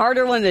going to be a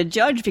harder one to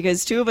judge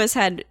because two of us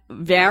had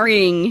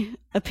varying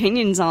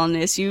opinions on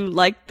this. You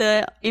liked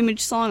the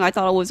Image song. I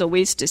thought it was a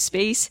waste of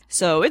space.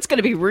 So it's going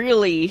to be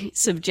really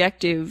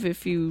subjective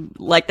if you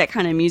like that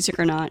kind of music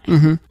or not.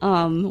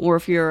 Mm-hmm. Or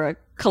if you're a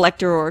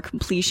collector or a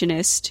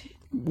completionist.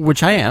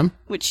 Which I am.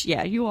 Which,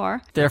 yeah, you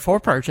are. Therefore,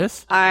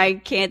 purchase. I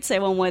can't say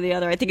one way or the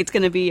other. I think it's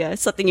going to be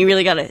something you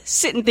really got to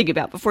sit and think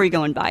about before you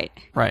go and buy it.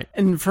 Right.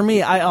 And for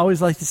me, I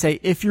always like to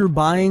say, if you're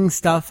buying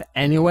stuff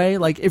anyway,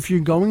 like if you're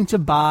going to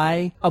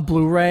buy a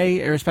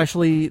Blu-ray, or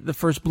especially the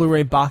first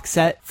Blu-ray box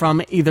set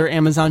from either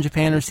Amazon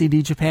Japan or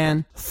CD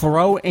Japan,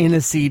 throw in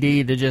a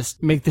CD to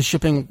just make the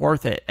shipping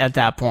worth it at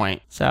that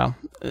point. So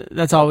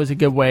that's always a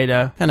good way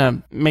to kind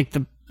of make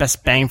the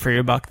best bang for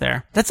your buck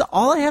there. That's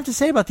all I have to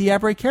say about the Yeah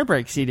Break Care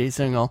Break CD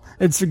single.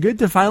 It's good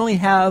to finally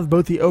have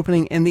both the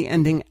opening and the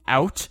ending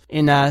out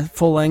in a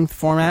full-length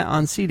format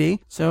on CD.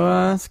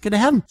 So it's good to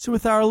have them. So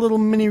with our little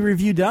mini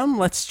review done,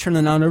 let's turn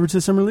it on over to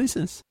some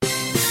releases.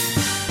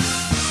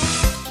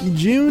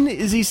 June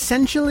is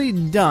essentially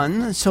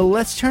done, so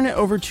let's turn it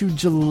over to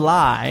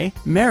July.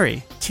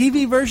 Mary,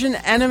 TV version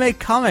anime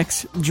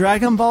comics,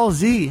 Dragon Ball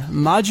Z,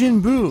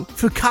 Majin Buu,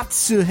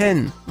 Fukatsu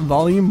Hen,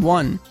 Volume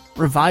 1.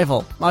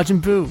 Revival,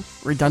 Majin Buu,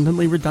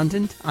 redundantly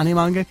redundant,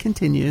 Animanga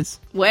continues.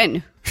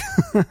 When?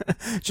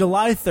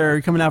 July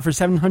 3rd, coming out for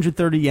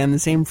 730 yen, the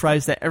same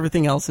price that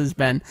everything else has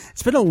been.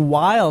 It's been a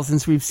while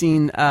since we've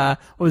seen, what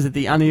was it,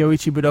 the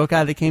Anoyoichi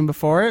Budokai that came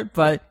before it,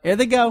 but here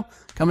they go,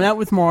 coming out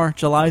with more,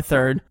 July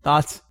 3rd.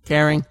 Thoughts?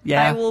 Caring?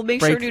 Yeah. I will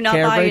make sure to not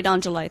buy it on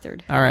July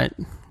 3rd. All right.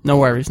 No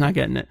worries, not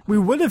getting it. We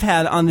would have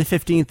had on the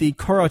 15th the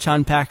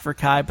Koro-chan pack for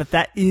Kai, but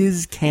that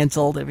is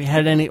canceled. If you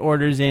had any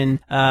orders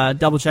in,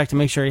 double check to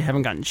make sure you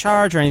haven't gotten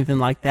charged or anything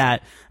like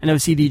that. I know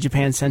CD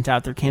Japan sent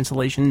out their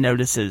cancellation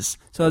notices.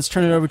 So let's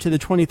turn it over to the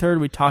 23rd.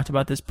 We talked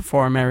about this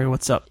before. Mary,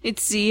 what's up?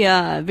 It's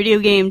the video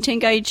game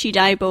Tenkaichi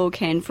Daibo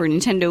Ken for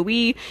Nintendo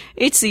Wii.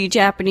 It's the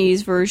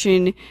Japanese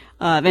version.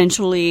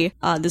 Eventually,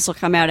 this will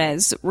come out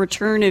as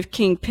Return of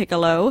King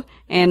Piccolo,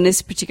 and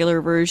this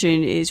particular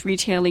version is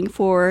retailing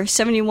for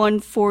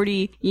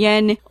 71.40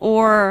 yen,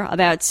 or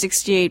about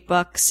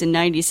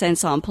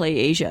 $68.90 on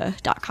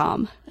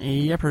PlayAsia.com.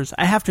 Yepers.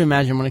 I have to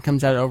imagine when it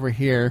comes out over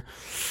here,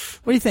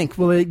 what do you think?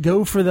 Will it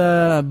go for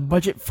the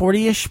budget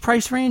 40-ish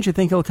price range? You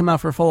think it'll come out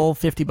for a full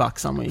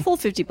 $50 on Wii? Full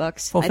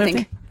 $50, full 50? I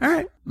think. All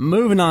right.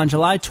 Moving on,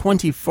 July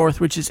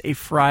 24th, which is a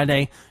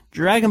Friday.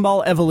 Dragon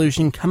Ball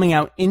Evolution coming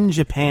out in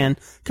Japan,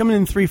 coming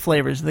in 3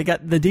 flavors. They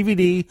got the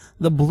DVD,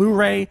 the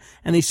Blu-ray,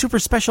 and the super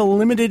special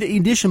limited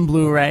edition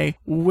Blu-ray,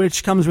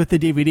 which comes with the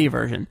DVD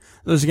version.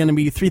 Those are going to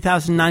be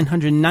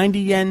 3,990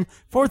 yen,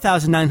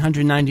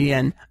 4,990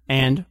 yen,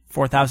 and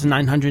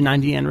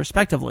 4,990 yen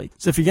respectively.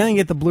 So if you're going to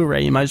get the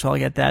Blu-ray, you might as well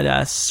get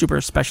that super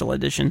special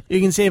edition.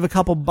 You can save a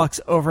couple bucks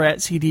over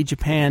at CD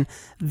Japan.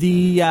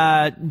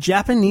 The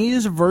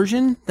Japanese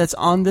version that's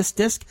on this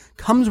disc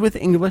comes with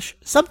English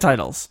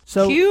subtitles.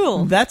 So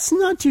cool. That's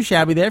not too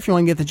shabby there if you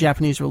want to get the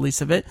Japanese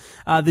release of it.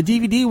 The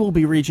DVD will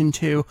be Region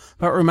 2,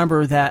 but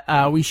remember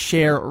that we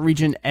share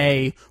Region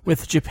A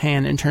with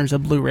Japan in terms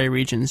of Blu-ray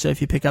regions. So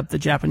if you pick up the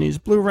Japanese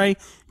Blu-ray,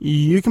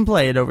 you can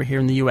play it over here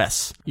in the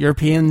US.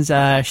 Europeans,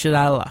 shit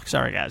out of luck.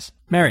 Sorry, guys.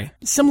 Mary,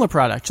 similar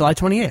product, July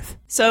 28th.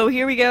 So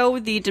here we go,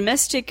 the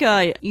domestic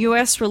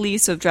US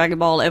release of Dragon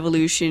Ball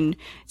Evolution.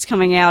 It's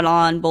coming out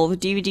on both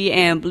DVD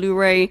and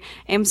Blu-ray.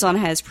 Amazon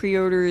has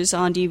pre-orders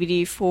on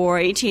DVD for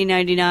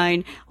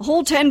 $18.99, a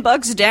whole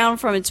 $10 down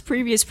from its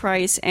previous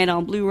price, and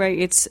on Blu-ray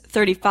it's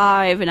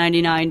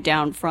 $35.99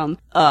 down from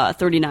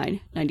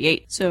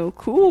 $39.98. So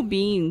cool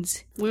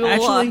beans.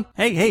 Actually,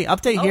 hey,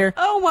 update here.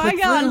 Oh my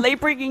Click god, through. late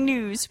breaking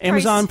news.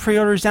 Amazon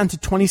pre-orders down to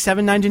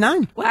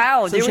 $27.99.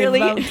 Wow, so they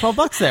really about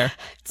 $12 there.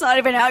 It's not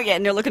even out yet,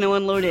 and they're looking to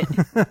unload it.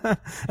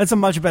 That's a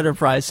much better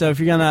price. So if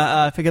you're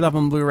gonna pick it up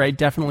on Blu-ray,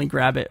 definitely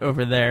grab it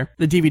over there.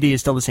 The DVD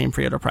is still the same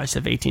pre-order price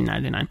of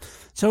 $18.99.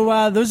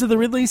 So those are the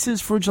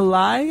releases for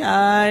July.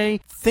 I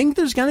think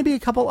there's gonna be a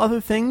couple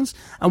other things.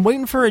 I'm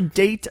waiting for a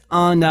date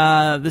on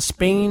the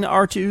Spain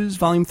R2s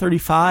Volume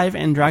 35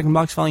 and Dragon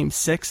Box Volume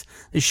 6.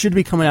 They should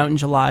be coming out in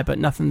July, but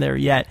nothing there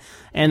yet.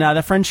 And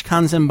the French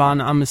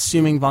Kanzenban, I'm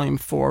assuming Volume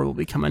 4 will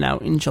be coming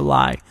out in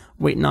July.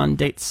 Waiting on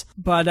dates.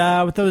 But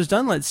with those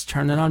done, let's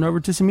turn it on over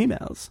to some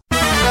emails.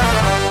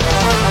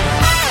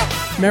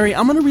 Mary,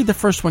 I'm going to read the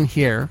first one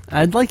here.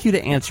 I'd like you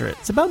to answer it.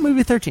 It's about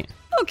movie 13.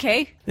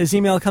 Okay. This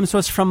email comes to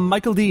us from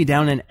Michael D.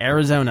 down in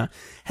Arizona.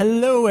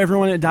 Hello,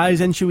 everyone at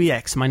Daizenshuu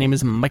EX. My name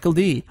is Michael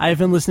D. I have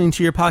been listening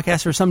to your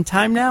podcast for some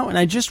time now, and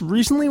I just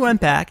recently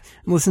went back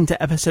and listened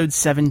to episode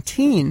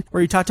 17,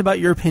 where you talked about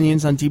your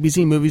opinions on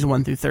DBZ movies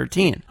 1 through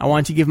 13. I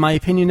want to give my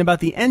opinion about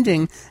the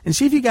ending and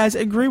see if you guys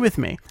agree with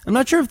me. I'm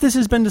not sure if this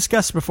has been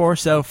discussed before,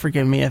 so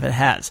forgive me if it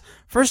has.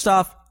 First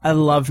off, I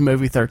loved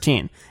movie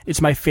 13. It's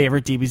my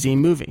favorite DBZ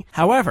movie.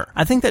 However,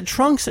 I think that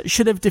Trunks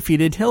should have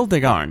defeated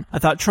Hildegarn. I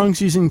thought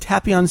Trunks using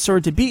Tapion's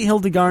sword to beat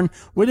Hildegarn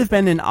would have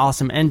been an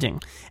awesome ending.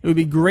 It would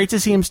be great to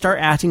see him start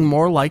acting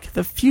more like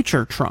the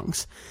future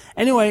Trunks.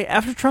 Anyway,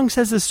 after Trunks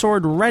has his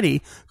sword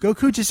ready,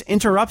 Goku just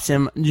interrupts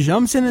him,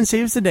 jumps in and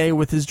saves the day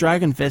with his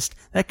Dragon Fist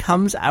that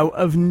comes out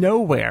of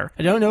nowhere.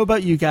 I don't know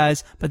about you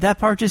guys, but that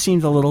part just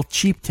seems a little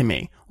cheap to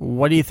me.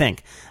 What do you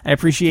think? I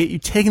appreciate you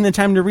taking the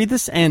time to read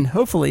this and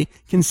hopefully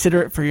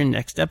consider it for your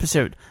next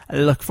episode. I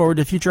look forward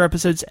to future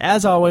episodes.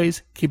 As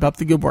always, keep up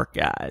the good work,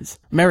 guys.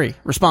 Mary,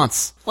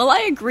 response. Well, I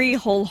agree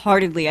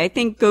wholeheartedly. I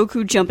think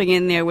Goku jumping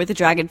in there with the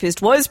Dragon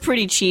Fist was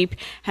pretty cheap.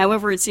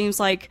 However, it seems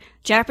like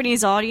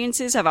Japanese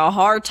audiences have a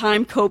hard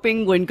time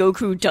coping when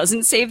Goku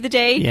doesn't save the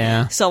day.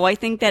 Yeah. So I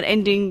think that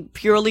ending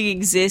purely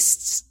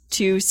exists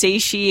to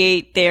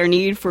satiate their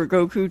need for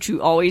Goku to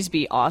always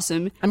be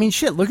awesome. I mean,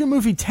 shit, look at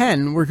movie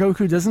 10, where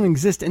Goku doesn't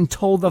exist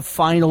until the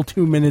final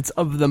 2 minutes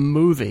of the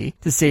movie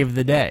to save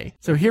the day.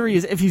 So here he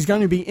is. If he's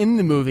going to be in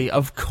the movie,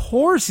 of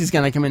course he's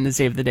going to come in to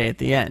save the day at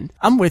the end.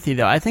 I'm with you,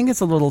 though. I think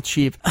it's a little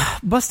cheap.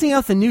 Busting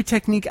out the new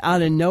technique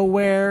out of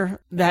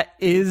nowhere, that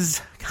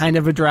is kind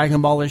of a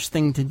Dragon Ball-ish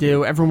thing to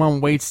do. Everyone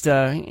waits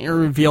to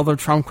reveal their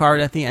trump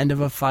card at the end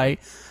of a fight.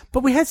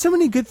 But we had so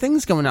many good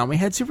things going on. We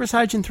had Super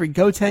Saiyan 3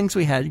 Gotenks.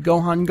 We had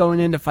Gohan going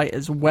in to fight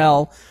as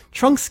well.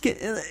 Trunks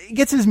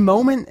gets his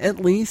moment at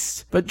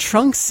least, but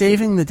Trunks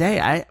saving the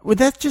day. Would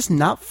that just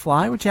not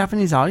fly with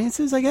Japanese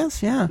audiences, I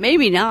guess? Yeah.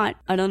 Maybe not.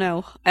 I don't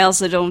know. I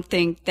also don't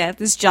think that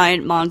this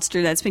giant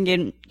monster that's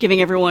been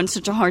giving everyone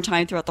such a hard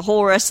time throughout the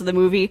whole rest of the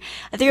movie,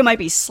 I think it might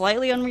be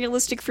slightly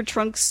unrealistic for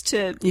Trunks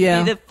to be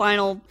the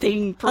final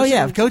thing. Oh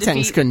yeah, if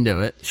Gotenks couldn't do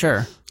it,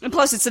 sure. And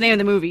plus, it's the name of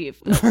the movie.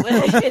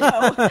 You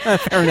know.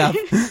 Fair enough.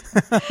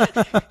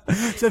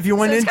 So if you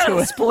went into kind of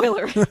it, a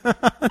spoiler.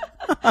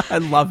 I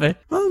love it.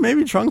 Well,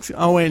 maybe Trunks.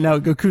 Oh wait, no,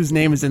 Goku's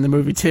name is in the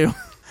movie too.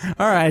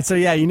 All right, so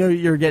yeah, you know what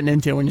you're getting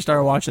into when you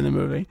start watching the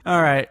movie.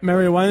 All right,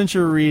 Mary, why don't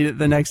you read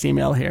the next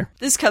email here?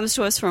 This comes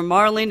to us from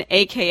Marlon,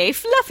 a.k.a.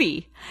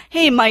 Fluffy.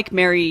 Hey, Mike,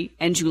 Mary,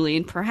 and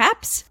Julian,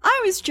 perhaps?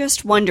 I was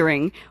just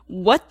wondering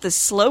what the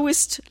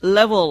slowest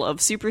level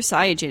of Super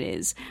Saiyan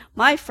is.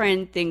 My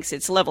friend thinks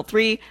it's level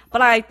 3,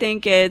 but I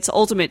think it's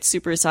Ultimate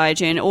Super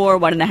Saiyan or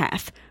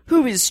 1.5.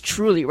 Who is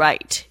truly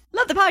right?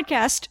 Love the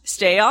podcast.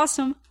 Stay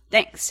awesome.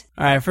 Thanks.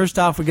 All right, first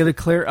off, we got to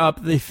clear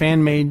up the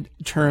fan-made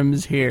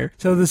terms here.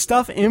 So the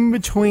stuff in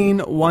between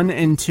 1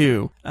 and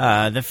 2,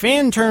 the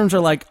fan terms are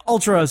like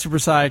Ultra Super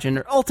Saiyan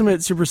or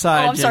Ultimate Super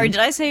Saiyan. Oh, I'm sorry.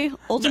 Did I say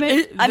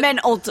Ultimate? I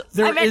meant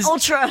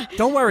Ultra.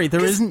 Don't worry,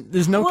 there's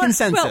no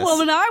consensus. Well,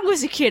 when I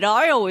was a kid,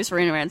 I always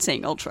ran around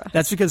saying Ultra.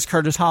 That's because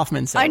Curtis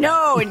Hoffman said I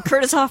know, and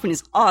Curtis Hoffman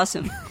is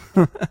awesome.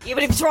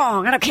 Even if it's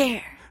wrong, I don't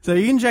care. So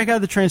you can check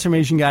out the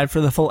transformation guide for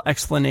the full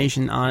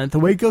explanation on it. The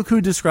way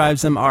Goku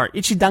describes them are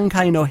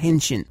Ichidankai no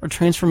Henshin, or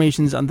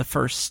transformations on the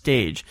first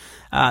stage.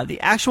 The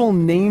actual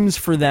names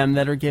for them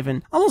that are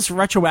given almost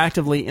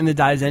retroactively in the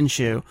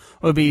Daizenshuu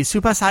would be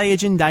Super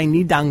Saiyajin Dai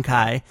Ni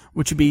Dankai,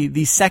 which would be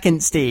the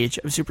second stage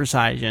of Super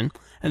Saiyan,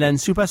 and then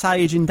Super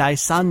Saiyajin Dai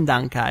San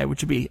Dankai,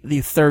 which would be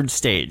the third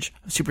stage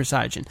of Super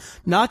Saiyan.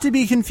 Not to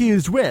be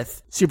confused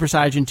with Super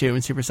Saiyan 2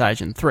 and Super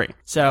Saiyan 3.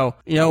 So,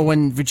 you know,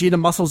 when Vegeta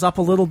muscles up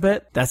a little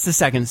bit, that's the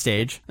second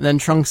stage. And then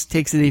Trunks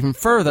takes it even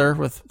further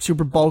with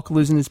Super Bulk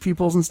losing his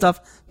pupils and stuff.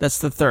 That's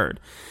the third.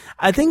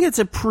 I think it's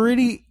a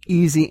pretty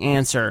easy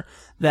answer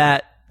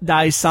that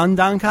Dai San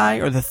Dankai,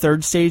 or the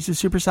third stage of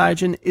Super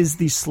Saiyan, is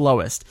the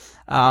slowest.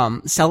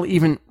 Cell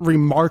even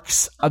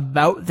remarks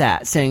about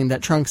that, saying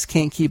that Trunks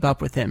can't keep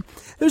up with him.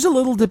 There's a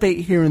little debate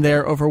here and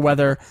there over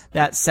whether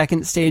that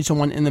second stage, the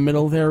one in the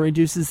middle there,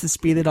 reduces the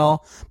speed at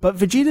all, but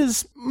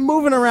Vegeta's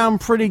moving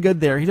around pretty good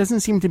there. He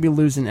doesn't seem to be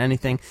losing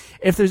anything.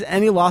 If there's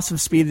any loss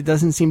of speed, it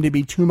doesn't seem to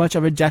be too much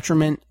of a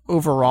detriment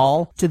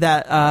overall to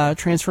that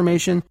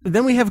transformation. But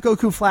then we have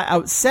Goku flat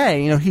out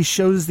say, you know, he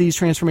shows these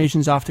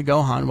transformations off to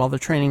Gohan while they're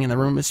training in the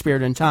Room of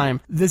Spirit and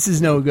Time. This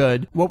is no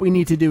good. What we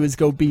need to do is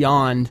go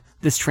beyond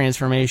this transformation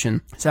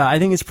transformation. So I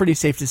think it's pretty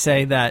safe to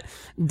say that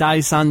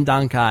Daisan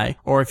Dankai,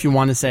 or if you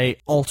want to say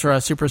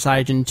Ultra Super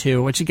Saiyan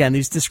 2, which again,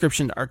 these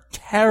descriptions are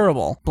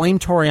terrible. Blame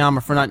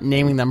Toriyama for not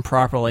naming them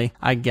properly,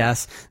 I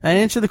guess. That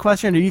answer the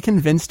question. Are you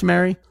convinced,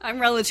 Mary? I'm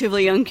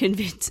relatively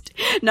unconvinced.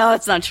 No,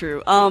 that's not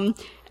true. I'm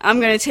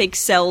going to take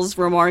Cell's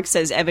remarks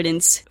as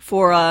evidence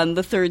for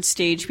the third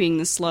stage being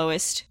the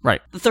slowest.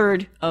 Right. The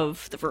third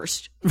of the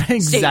first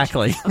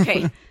Exactly. stage.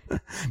 Okay.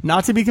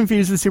 Not to be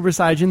confused with Super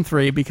Saiyan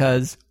 3,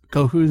 because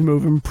Goku's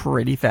moving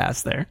pretty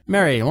fast there.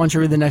 Mary, why don't you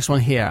read the next one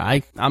here?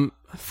 I'm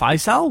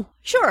Faisal?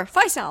 Sure,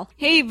 Faisal.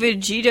 Hey,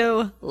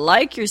 Vegito.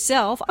 Like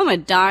yourself, I'm a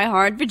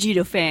die-hard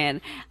Vegito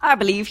fan. I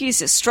believe he's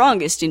the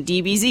strongest in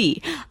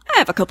DBZ. I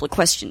have a couple of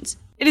questions.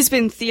 It has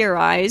been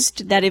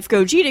theorized that if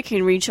Gogeta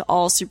can reach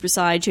all Super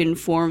Saiyan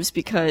forms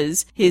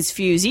because his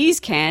fusees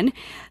can,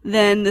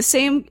 then the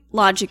same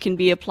logic can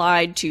be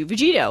applied to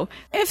Vegito.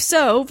 If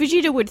so,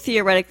 Vegeta would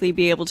theoretically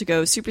be able to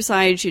go Super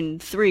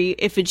Saiyan 3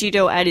 if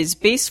Vegito at his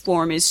base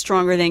form is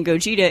stronger than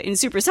Gogeta in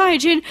Super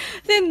Saiyan,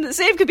 then the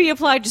same could be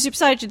applied to Super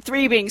Saiyan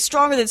 3 being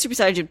stronger than Super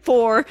Saiyan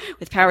 4,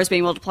 with powers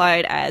being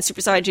multiplied as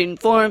Super Saiyan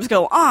forms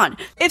go on.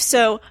 If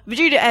so,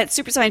 Vegeta at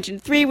Super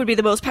Saiyan 3 would be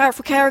the most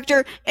powerful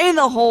character in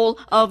the whole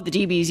of the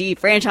DBZ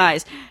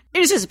franchise. It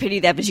is just a pity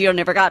that Vegito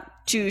never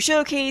got to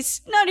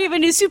showcase not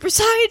even his Super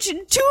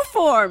Saiyan 2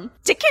 form.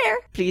 Take care.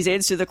 Please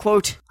answer the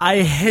quote.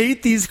 I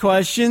hate these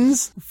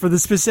questions for the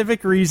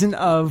specific reason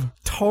of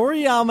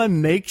Toriyama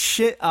makes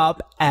shit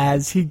up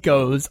as he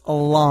goes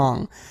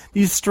along.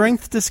 These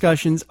strength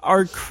discussions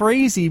are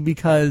crazy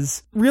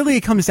because really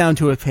it comes down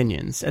to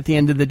opinions at the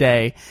end of the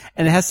day,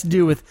 and it has to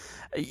do with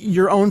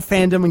your own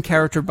fandom and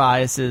character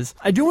biases.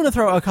 I do want to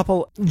throw a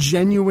couple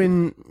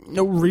genuine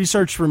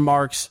research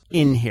remarks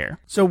in here.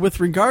 So with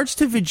regards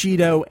to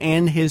Vegito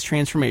and his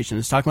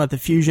transformations, talking about the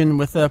fusion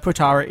with the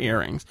Potara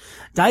earrings,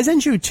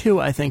 Daizenshuu 2,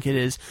 I think it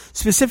is,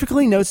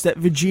 specifically notes that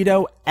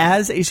Vegito,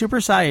 as a Super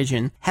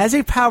Saiyan, has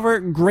a power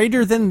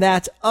greater than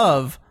that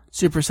of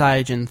Super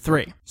Saiyan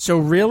 3. So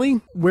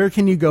really, where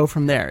can you go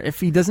from there?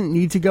 If he doesn't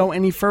need to go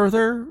any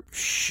further,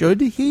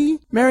 should he?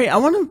 Mary, I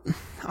want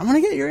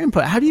to get your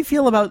input. How do you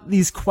feel about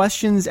these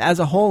questions as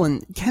a whole,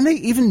 and can they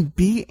even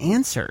be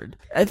answered?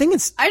 I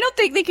don't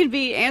think they can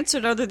be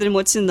answered other than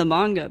what's in the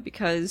manga,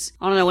 because,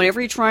 I don't know,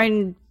 whenever you try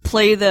and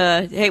play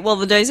the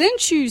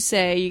Daizenshuu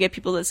say, you get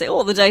people that say, the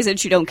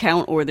Daizenshuu don't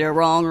count, or they're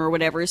wrong, or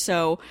whatever,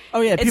 so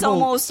it's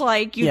almost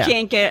like you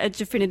can't get a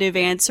definitive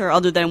answer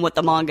other than what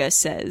the manga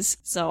says,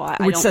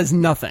 which says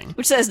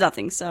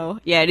nothing. So,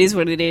 yeah, it is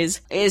what it is.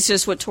 It's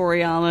just what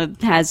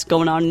Toriyama has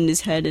going on in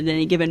his head at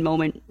any given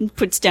moment, and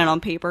puts down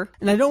on paper.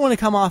 And I don't want to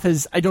come off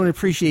as I don't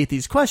appreciate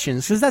these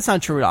questions, because that's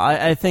not true at all.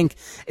 I think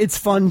it's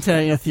fun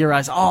to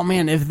theorize, oh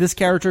man, if this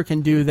character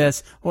can do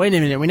this, wait a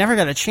minute, we never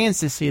got a chance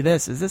to see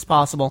this, is this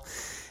possible?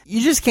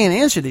 You just can't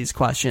answer these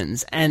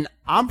questions, and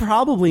I'm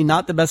probably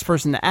not the best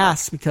person to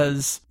ask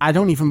because I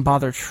don't even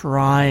bother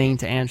trying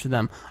to answer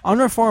them. On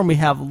our forum, we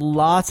have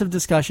lots of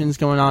discussions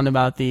going on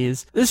about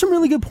these. There's some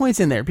really good points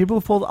in there. People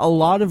have pulled a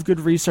lot of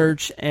good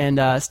research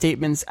and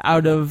statements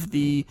out of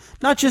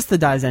not just the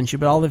Daizenshuu,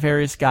 but all the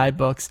various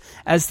guidebooks.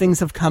 As things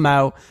have come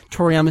out,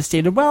 Toriyama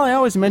stated, well, I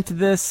always meant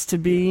this to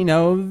be,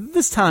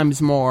 this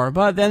times more,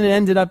 but then it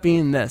ended up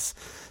being this.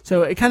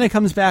 So it kind of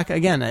comes back,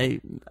 again, I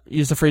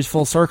use the phrase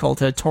full circle,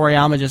 to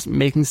Toriyama just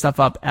making stuff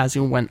up as he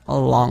went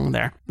along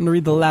there. I'm going to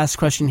read the last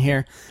question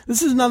here.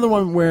 This is another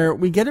one where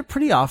we get it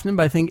pretty often,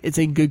 but I think it's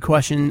a good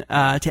question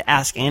to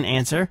ask and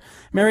answer.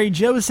 Mary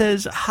Jo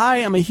says, hi,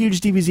 I'm a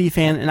huge DBZ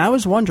fan, and I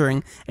was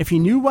wondering if you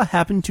knew what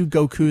happened to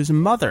Goku's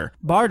mother.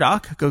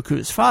 Bardock,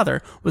 Goku's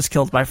father, was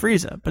killed by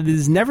Frieza, but it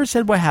is never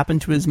said what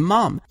happened to his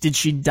mom. Did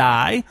she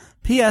die?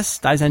 P.S.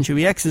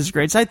 Daizenshuu EX is a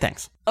great site,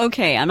 thanks.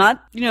 Okay, I'm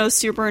not,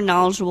 super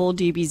knowledgeable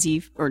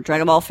DBZ or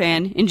Dragon Ball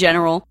fan in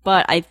general,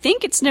 but I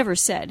think it's never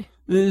said.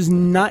 There's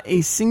not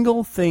a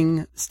single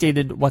thing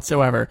stated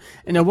whatsoever.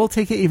 And I will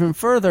take it even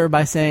further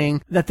by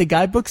saying that the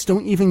guidebooks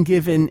don't even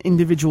give an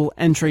individual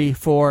entry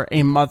for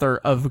a mother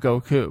of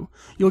Goku.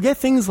 You'll get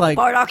things like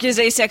Bardock is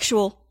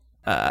asexual.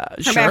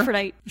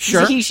 Hermaphrodite.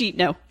 Sure. He,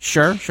 no.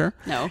 Sure.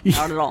 No,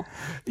 not at all.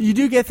 You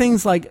do get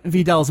things like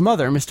Vidal's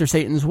mother, Mr.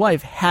 Satan's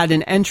wife, had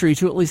an entry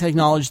to at least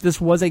acknowledge this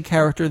was a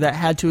character that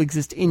had to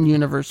exist in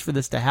universe for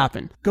this to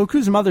happen.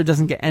 Goku's mother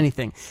doesn't get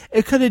anything.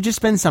 It could have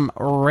just been some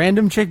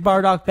random chick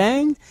Bardock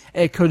banged.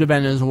 It could have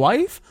been his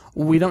wife.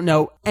 We don't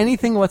know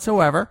anything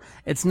whatsoever.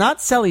 It's not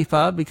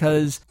Celifa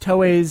because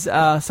Toei's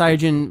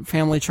Saiyajin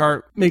family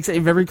chart makes a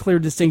very clear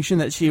distinction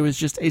that she was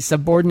just a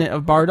subordinate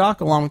of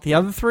Bardock along with the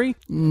other three.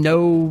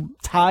 No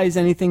ties,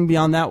 anything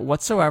beyond that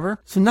whatsoever.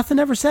 So nothing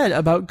ever said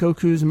about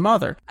Goku's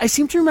mother. I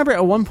seem to remember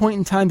at one point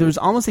in time there was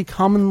almost a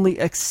commonly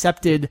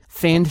accepted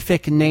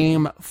fanfic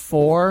name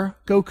for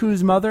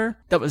Goku's mother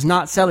that was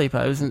not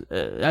Celifa. It was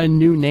a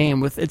new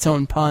name with its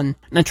own pun.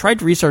 And I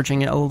tried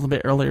researching it a little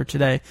bit earlier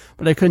today,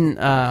 but I couldn't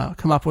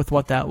come up with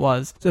what that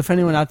was. So if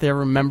anyone out there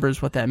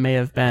remembers what that may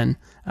have been,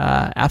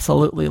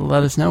 absolutely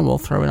let us know. We'll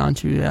throw it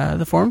onto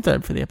the forum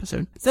thread for the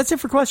episode. So that's it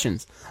for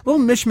questions. A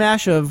little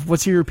mishmash of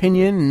what's your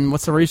opinion and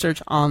what's the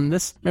research on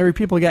this. Maybe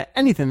people got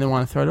anything they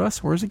want to throw to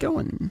us. Where's it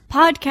going?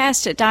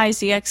 Podcast at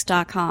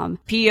Daizenshuu.com.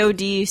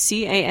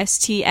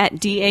 PODCAST at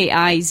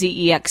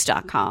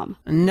DAIZEX.com.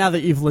 And now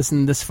that you've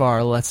listened this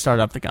far, let's start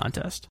up the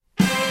contest.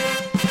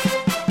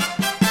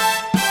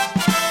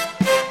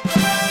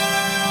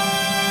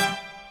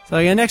 So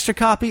I got an extra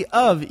copy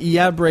of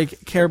Yeah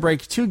Break, Care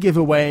Break 2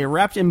 giveaway,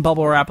 wrapped in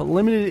bubble wrap,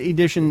 limited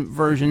edition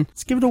version.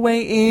 Let's give it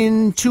away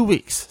in 2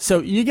 weeks. So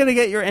you got to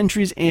get your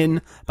entries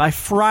in by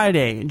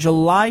Friday,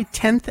 July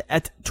 10th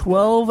at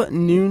 12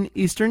 noon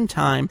Eastern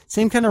Time.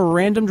 Same kind of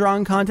random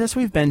drawing contest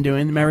we've been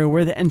doing. Mary,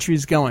 where the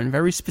entries going?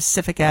 Very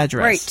specific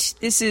address. Right.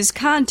 This is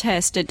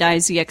contest at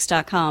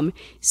Daizenshuu.com.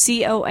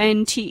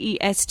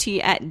 CONTEST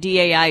at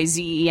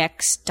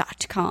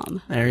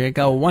DAIZEX.com. There you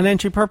go. One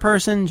entry per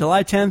person,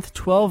 July 10th,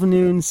 12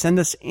 noon. Send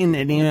us in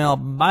an email.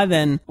 By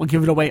then, we'll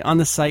give it away on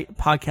the site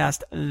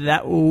podcast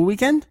that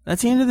weekend.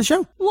 That's the end of the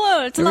show.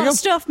 Whoa, it's a lot of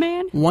stuff,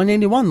 man.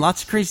 181.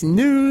 Lots of crazy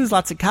news,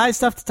 lots of Kai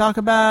stuff to talk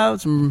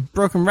about, some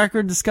broken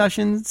record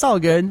discussions. It's all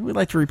good. We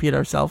like to repeat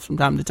ourselves from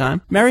time to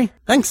time. Mary,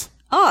 thanks.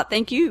 Oh,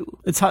 thank you.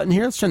 It's hot in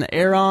here. Let's turn the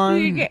air on.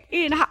 Maybe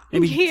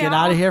get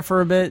out of here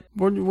for a bit.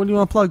 What do you want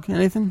to plug?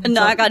 Anything?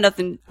 No, I got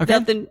nothing. Okay.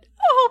 Nothing.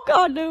 Oh,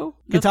 God, no.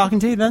 Good talking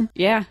to you then.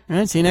 Yeah. All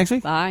right, see you next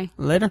week. Bye.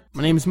 Later.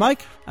 My name is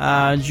Mike.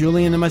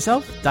 Julian and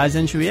myself,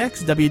 Daizenshuu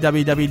EX,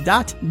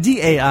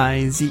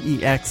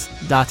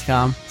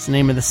 www.daizex.com. It's the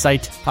name of the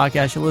site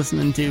podcast you're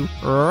listening to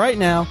right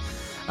now.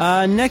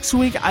 Next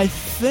week, I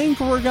think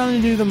we're going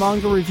to do the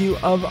manga review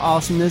of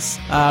Awesomeness.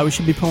 We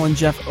should be pulling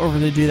Jeff over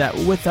to do that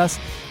with us.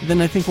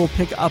 Then I think we'll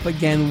pick up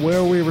again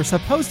where we were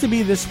supposed to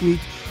be this week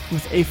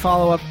with a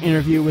follow-up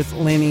interview with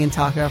Lanny and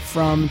Taka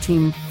from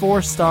Team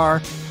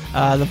 4-Star,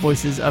 the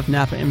voices of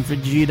Nappa and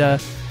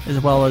Vegeta, as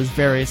well as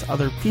various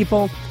other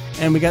people.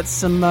 And we got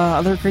some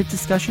other great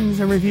discussions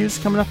and reviews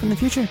coming up in the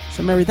future.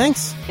 So, Mary,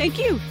 thanks. Thank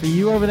you. For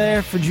you over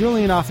there, for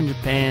Julian off in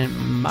Japan,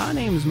 my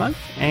name is Mike,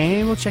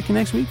 and we'll check you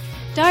next week.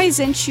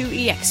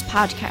 Daizenshuu EX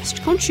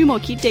Podcast 今週も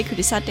聞いてく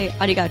ださって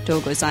ありがと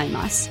うござい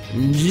ます。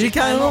次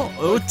回も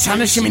お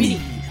楽しみ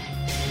に。